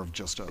was more of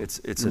just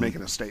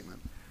making a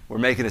statement. We're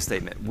making a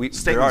statement.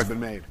 Statement's been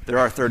made. There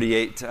are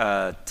 38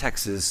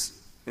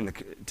 Texans in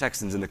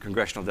the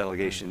congressional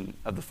delegation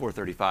of the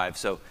 435,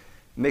 so it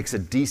makes a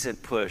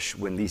decent push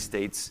when these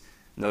states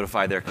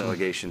notify their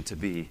delegation to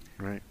be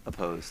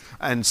opposed.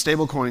 And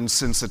stablecoins,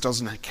 since it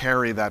doesn't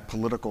carry that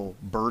political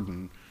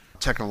burden,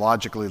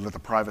 technologically let the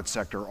private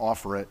sector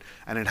offer it,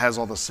 and it has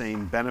all the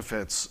same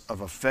benefits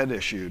of a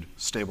Fed-issued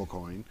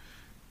stablecoin,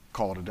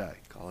 call it a day.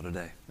 Call it a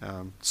day.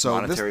 So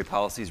monetary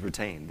policy is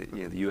retained.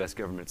 The U.S.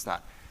 government's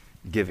not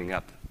giving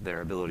up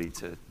their ability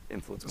to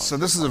influence monetary So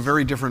this is a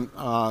very different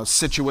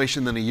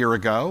situation than a year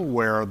ago,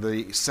 where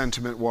the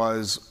sentiment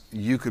was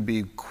you could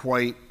be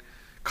quite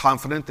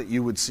confident that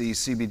you would see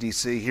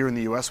CBDC here in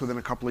the U.S. within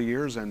a couple of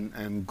years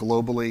and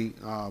globally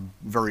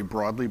very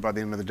broadly by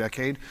the end of the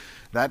decade.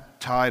 That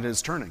tide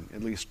is turning,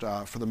 at least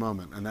for the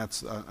moment, and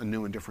that's a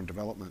new and different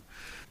development.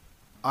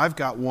 I've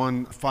got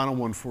one final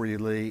one for you,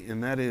 Lee,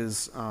 and that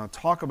is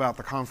talk about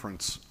the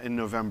conference in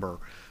November.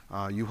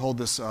 You hold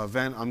this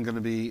event. I'm going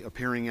to be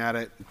appearing at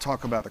it.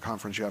 Talk about the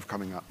conference you have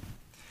coming up.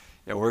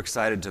 Yeah, we're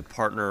excited to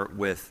partner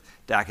with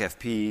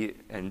DAC-FP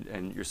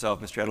and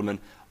yourself, Mr. Edelman,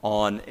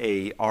 on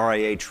a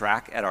RIA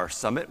track at our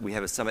summit. We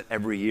have a summit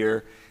every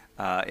year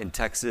in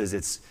Texas.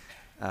 It's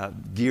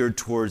geared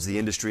towards the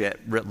industry at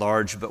writ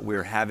large, but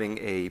we're having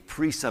a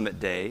pre-summit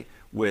day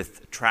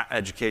with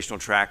educational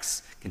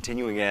tracks,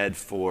 continuing ed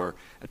for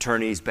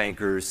attorneys,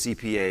 bankers,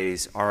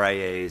 CPAs,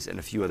 RIAs, and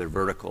a few other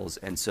verticals.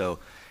 And so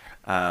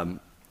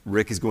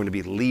Rick is going to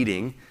be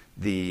leading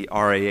the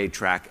RIA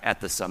track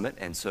at the summit,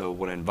 and so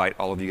want to invite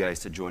all of you guys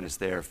to join us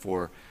there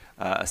for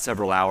a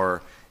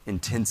several-hour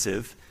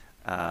intensive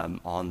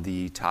on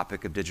the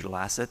topic of digital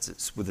assets.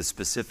 It's with a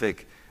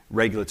specific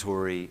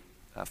regulatory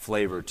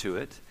flavor to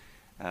it.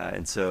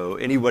 And so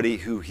anybody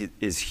who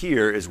is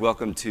here is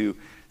welcome to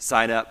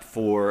sign up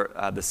for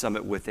the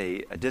summit with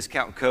a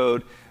discount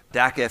code,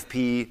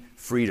 DAC-FP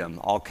Freedom,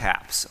 all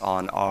caps,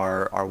 on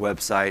our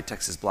website,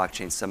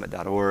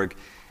 texasblockchainsummit.org,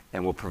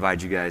 and we'll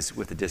provide you guys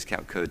with a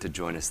discount code to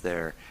join us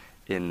there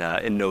in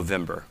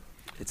November.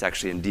 It's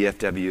actually in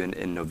DFW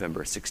in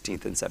November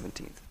 16th and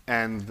 17th.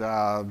 And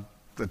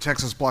the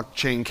Texas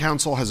Blockchain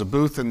Council has a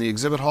booth in the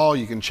exhibit hall.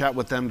 You can chat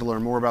with them to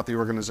learn more about the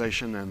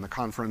organization and the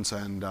conference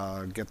and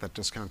get that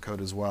discount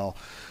code as well.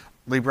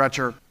 Lee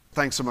Bratcher,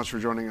 thanks so much for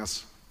joining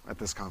us at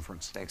this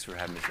conference. Thanks for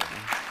having me, Phil.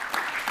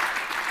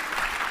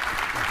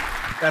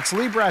 That's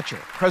Lee Bratcher,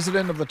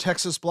 president of the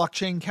Texas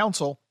Blockchain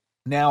Council,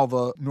 now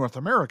the North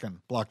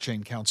American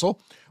Blockchain Council,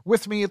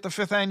 with me at the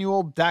 5th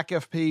Annual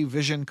DAC-FP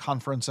Vision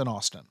Conference in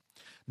Austin.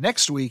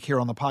 Next week here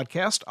on the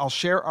podcast, I'll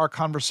share our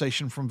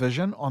conversation from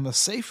Vision on the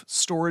safe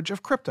storage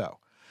of crypto.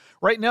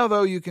 Right now,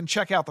 though, you can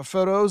check out the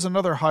photos and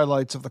other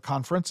highlights of the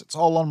conference. It's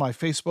all on my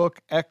Facebook,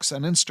 X,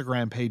 and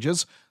Instagram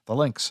pages. The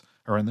links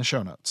are in the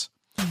show notes.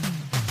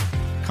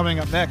 Coming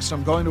up next,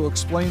 I'm going to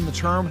explain the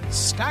term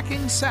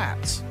stacking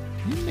sats.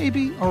 You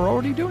maybe are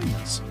already doing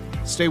this.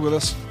 Stay with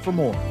us for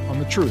more on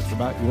the truth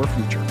about your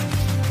future.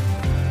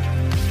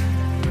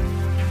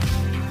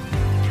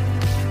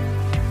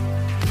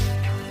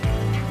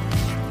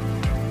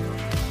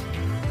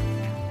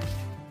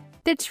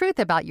 The Truth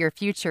About Your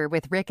Future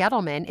with Rick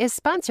Edelman is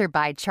sponsored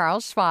by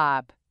Charles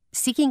Schwab.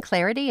 Seeking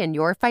clarity in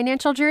your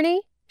financial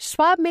journey?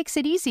 Schwab makes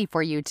it easy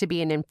for you to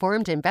be an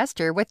informed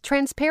investor with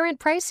transparent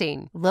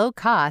pricing, low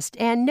cost,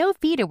 and no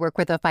fee to work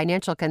with a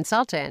financial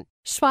consultant.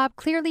 Schwab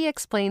clearly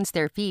explains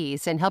their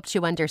fees and helps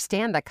you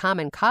understand the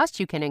common costs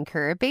you can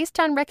incur based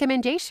on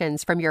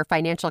recommendations from your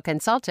financial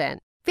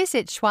consultant.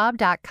 Visit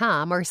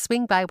schwab.com or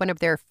swing by one of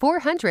their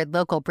 400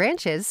 local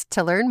branches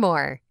to learn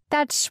more.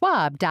 That's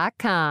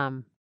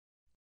schwab.com.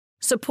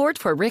 Support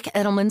for Rick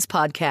Edelman's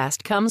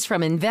podcast comes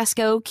from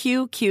Invesco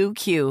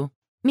QQQ.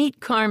 Meet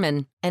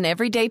Carmen, an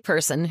everyday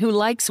person who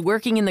likes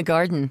working in the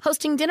garden,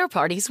 hosting dinner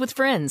parties with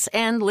friends,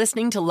 and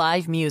listening to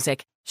live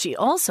music. She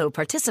also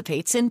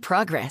participates in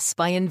Progress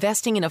by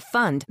investing in a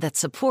fund that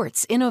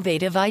supports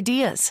innovative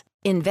ideas.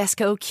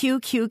 Invesco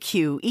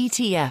QQQ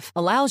ETF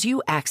allows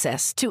you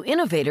access to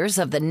innovators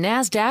of the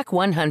NASDAQ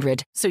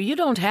 100, so you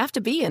don't have to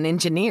be an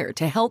engineer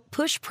to help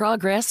push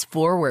progress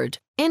forward.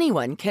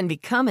 Anyone can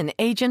become an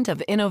agent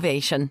of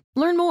innovation.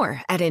 Learn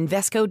more at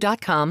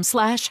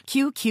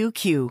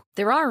Invesco.com/QQQ.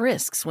 There are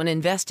risks when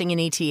investing in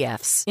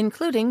ETFs,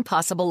 including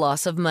possible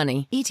loss of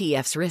money.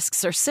 ETFs'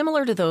 risks are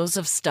similar to those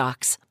of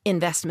stocks.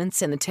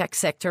 Investments in the tech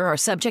sector are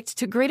subject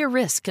to greater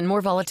risk and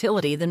more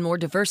volatility than more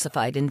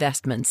diversified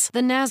investments. The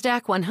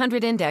NASDAQ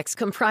 100 Index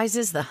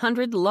comprises the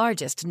 100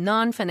 largest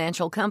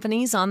non-financial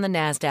companies on the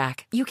NASDAQ.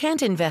 You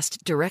can't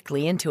invest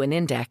directly into an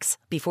index.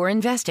 Before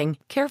investing,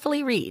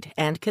 carefully read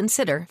and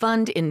consider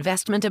fund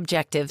investment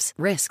objectives,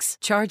 risks,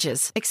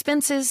 charges,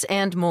 expenses,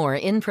 and more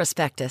in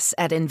prospectus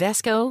at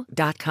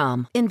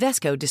Invesco.com.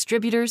 Invesco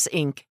Distributors,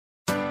 Inc.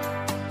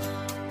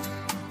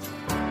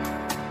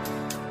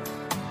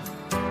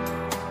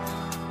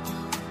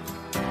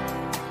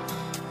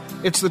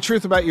 It's The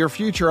Truth About Your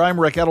Future. I'm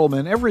Rick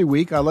Edelman. Every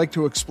week, I like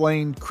to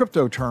explain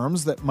crypto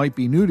terms that might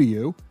be new to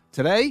you.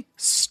 Today,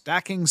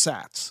 stacking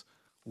sats.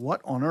 What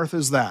on earth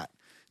is that?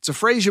 It's a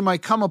phrase you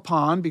might come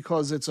upon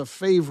because it's a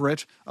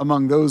favorite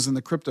among those in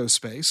the crypto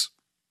space.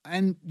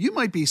 And you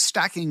might be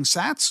stacking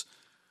sats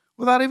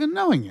without even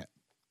knowing it.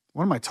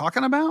 What am I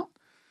talking about?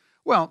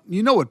 Well,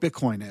 you know what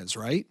Bitcoin is,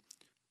 right?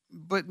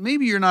 But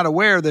maybe you're not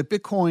aware that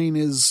Bitcoin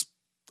is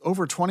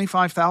over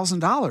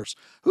 $25,000.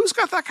 Who's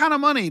got that kind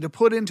of money to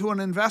put into an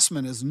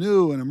investment as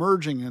new and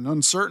emerging and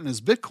uncertain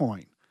as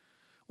Bitcoin?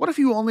 What if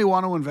you only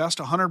want to invest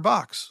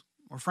 $100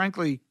 or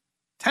frankly,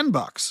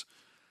 $10?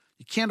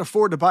 You can't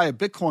afford to buy a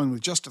Bitcoin with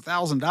just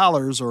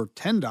 $1,000 or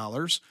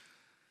 $10.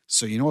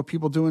 So you know what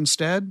people do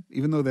instead,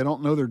 even though they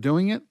don't know they're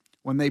doing it?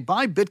 When they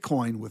buy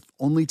Bitcoin with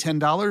only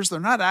 $10, they're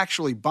not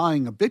actually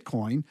buying a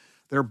Bitcoin.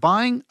 They're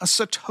buying a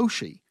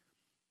Satoshi.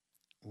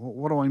 Well,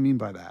 what do I mean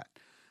by that?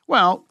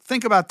 Well,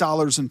 think about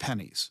dollars and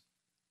pennies.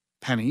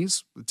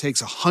 Pennies, it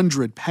takes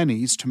 100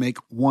 pennies to make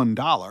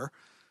 $1.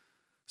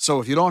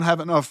 So if you don't have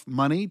enough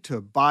money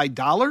to buy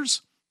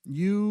dollars,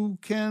 you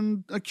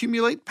can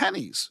accumulate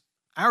pennies.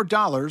 Our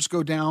dollars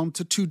go down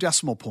to 2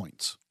 decimal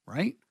points,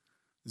 right?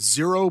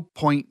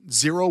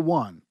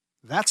 0.01.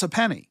 That's a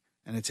penny,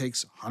 and it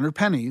takes 100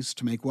 pennies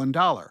to make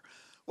 $1.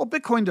 Well,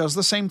 Bitcoin does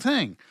the same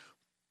thing,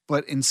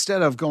 but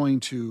instead of going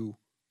to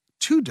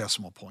 2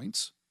 decimal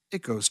points,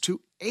 it goes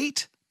to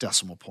 8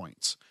 decimal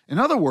points. In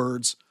other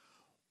words,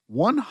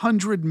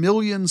 100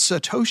 million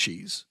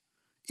Satoshis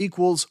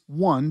equals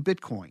 1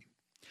 Bitcoin.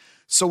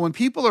 So when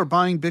people are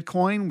buying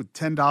Bitcoin with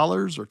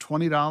 $10 or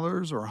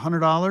 $20 or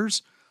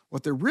 $100,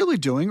 what they're really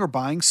doing are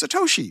buying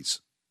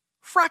Satoshis,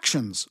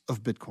 fractions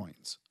of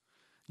Bitcoins.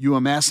 You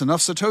amass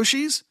enough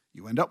Satoshis,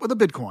 you end up with a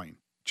Bitcoin.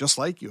 Just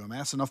like you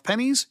amass enough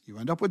pennies, you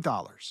end up with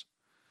dollars.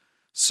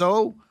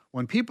 So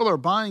when people are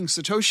buying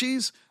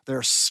Satoshis,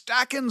 they're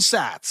stacking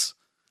sats.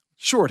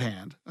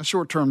 Shorthand, a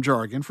short-term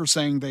jargon for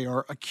saying they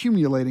are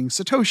accumulating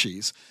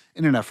Satoshis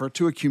in an effort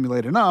to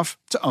accumulate enough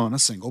to own a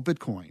single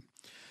Bitcoin.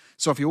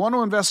 So if you want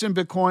to invest in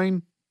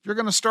Bitcoin, you're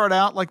going to start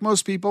out, like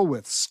most people,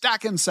 with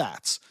stacking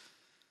sats.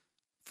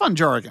 Fun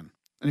jargon.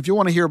 And if you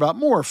want to hear about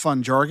more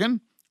fun jargon,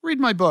 read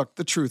my book,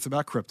 The Truth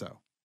About Crypto.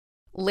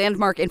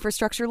 Landmark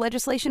infrastructure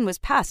legislation was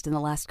passed in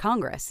the last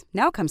Congress.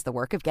 Now comes the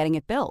work of getting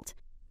it built.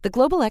 The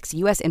Global X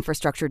U.S.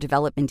 Infrastructure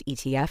Development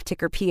ETF,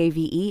 ticker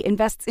PAVE,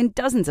 invests in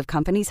dozens of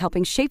companies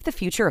helping shape the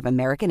future of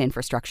American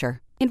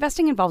infrastructure.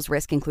 Investing involves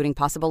risk, including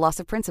possible loss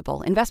of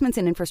principal. Investments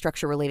in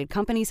infrastructure-related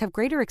companies have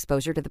greater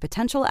exposure to the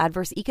potential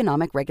adverse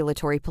economic,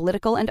 regulatory,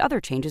 political, and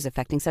other changes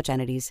affecting such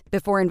entities.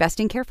 Before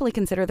investing, carefully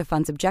consider the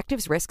fund's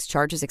objectives, risks,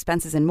 charges,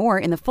 expenses, and more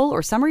in the full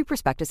or summary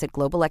prospectus at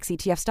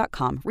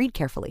globalxetfs.com. Read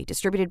carefully.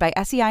 Distributed by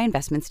SEI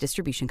Investments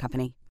Distribution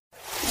Company.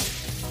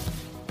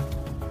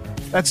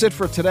 That's it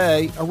for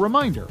today. A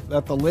reminder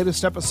that the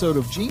latest episode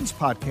of Gene's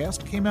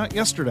podcast came out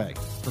yesterday.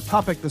 Her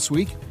topic this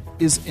week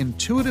is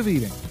intuitive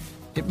eating.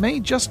 It may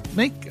just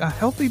make a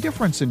healthy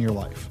difference in your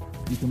life.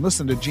 You can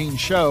listen to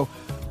Gene's show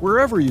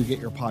wherever you get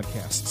your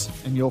podcasts,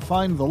 and you'll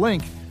find the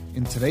link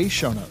in today's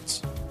show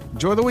notes.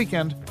 Enjoy the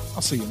weekend.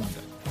 I'll see you Monday.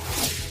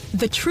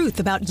 The Truth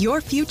About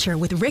Your Future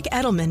with Rick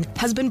Edelman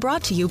has been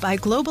brought to you by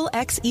Global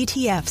X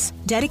ETFs,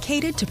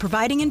 dedicated to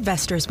providing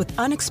investors with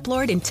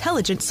unexplored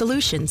intelligent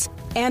solutions,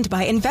 and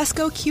by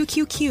Invesco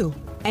QQQ.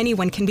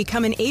 Anyone can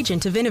become an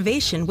agent of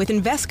innovation with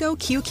Invesco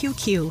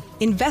QQQ,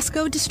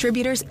 Invesco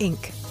Distributors,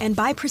 Inc., and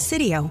by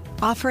Presidio,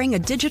 offering a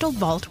digital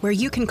vault where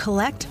you can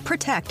collect,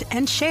 protect,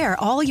 and share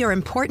all your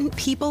important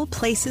people,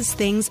 places,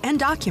 things, and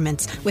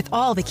documents with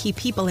all the key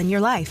people in your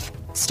life.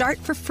 Start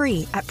for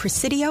free at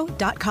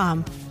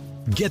Presidio.com.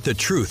 Get the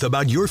truth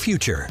about your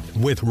future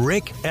with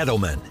Rick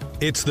Edelman.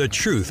 It's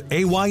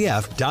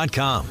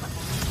thetruthayf.com.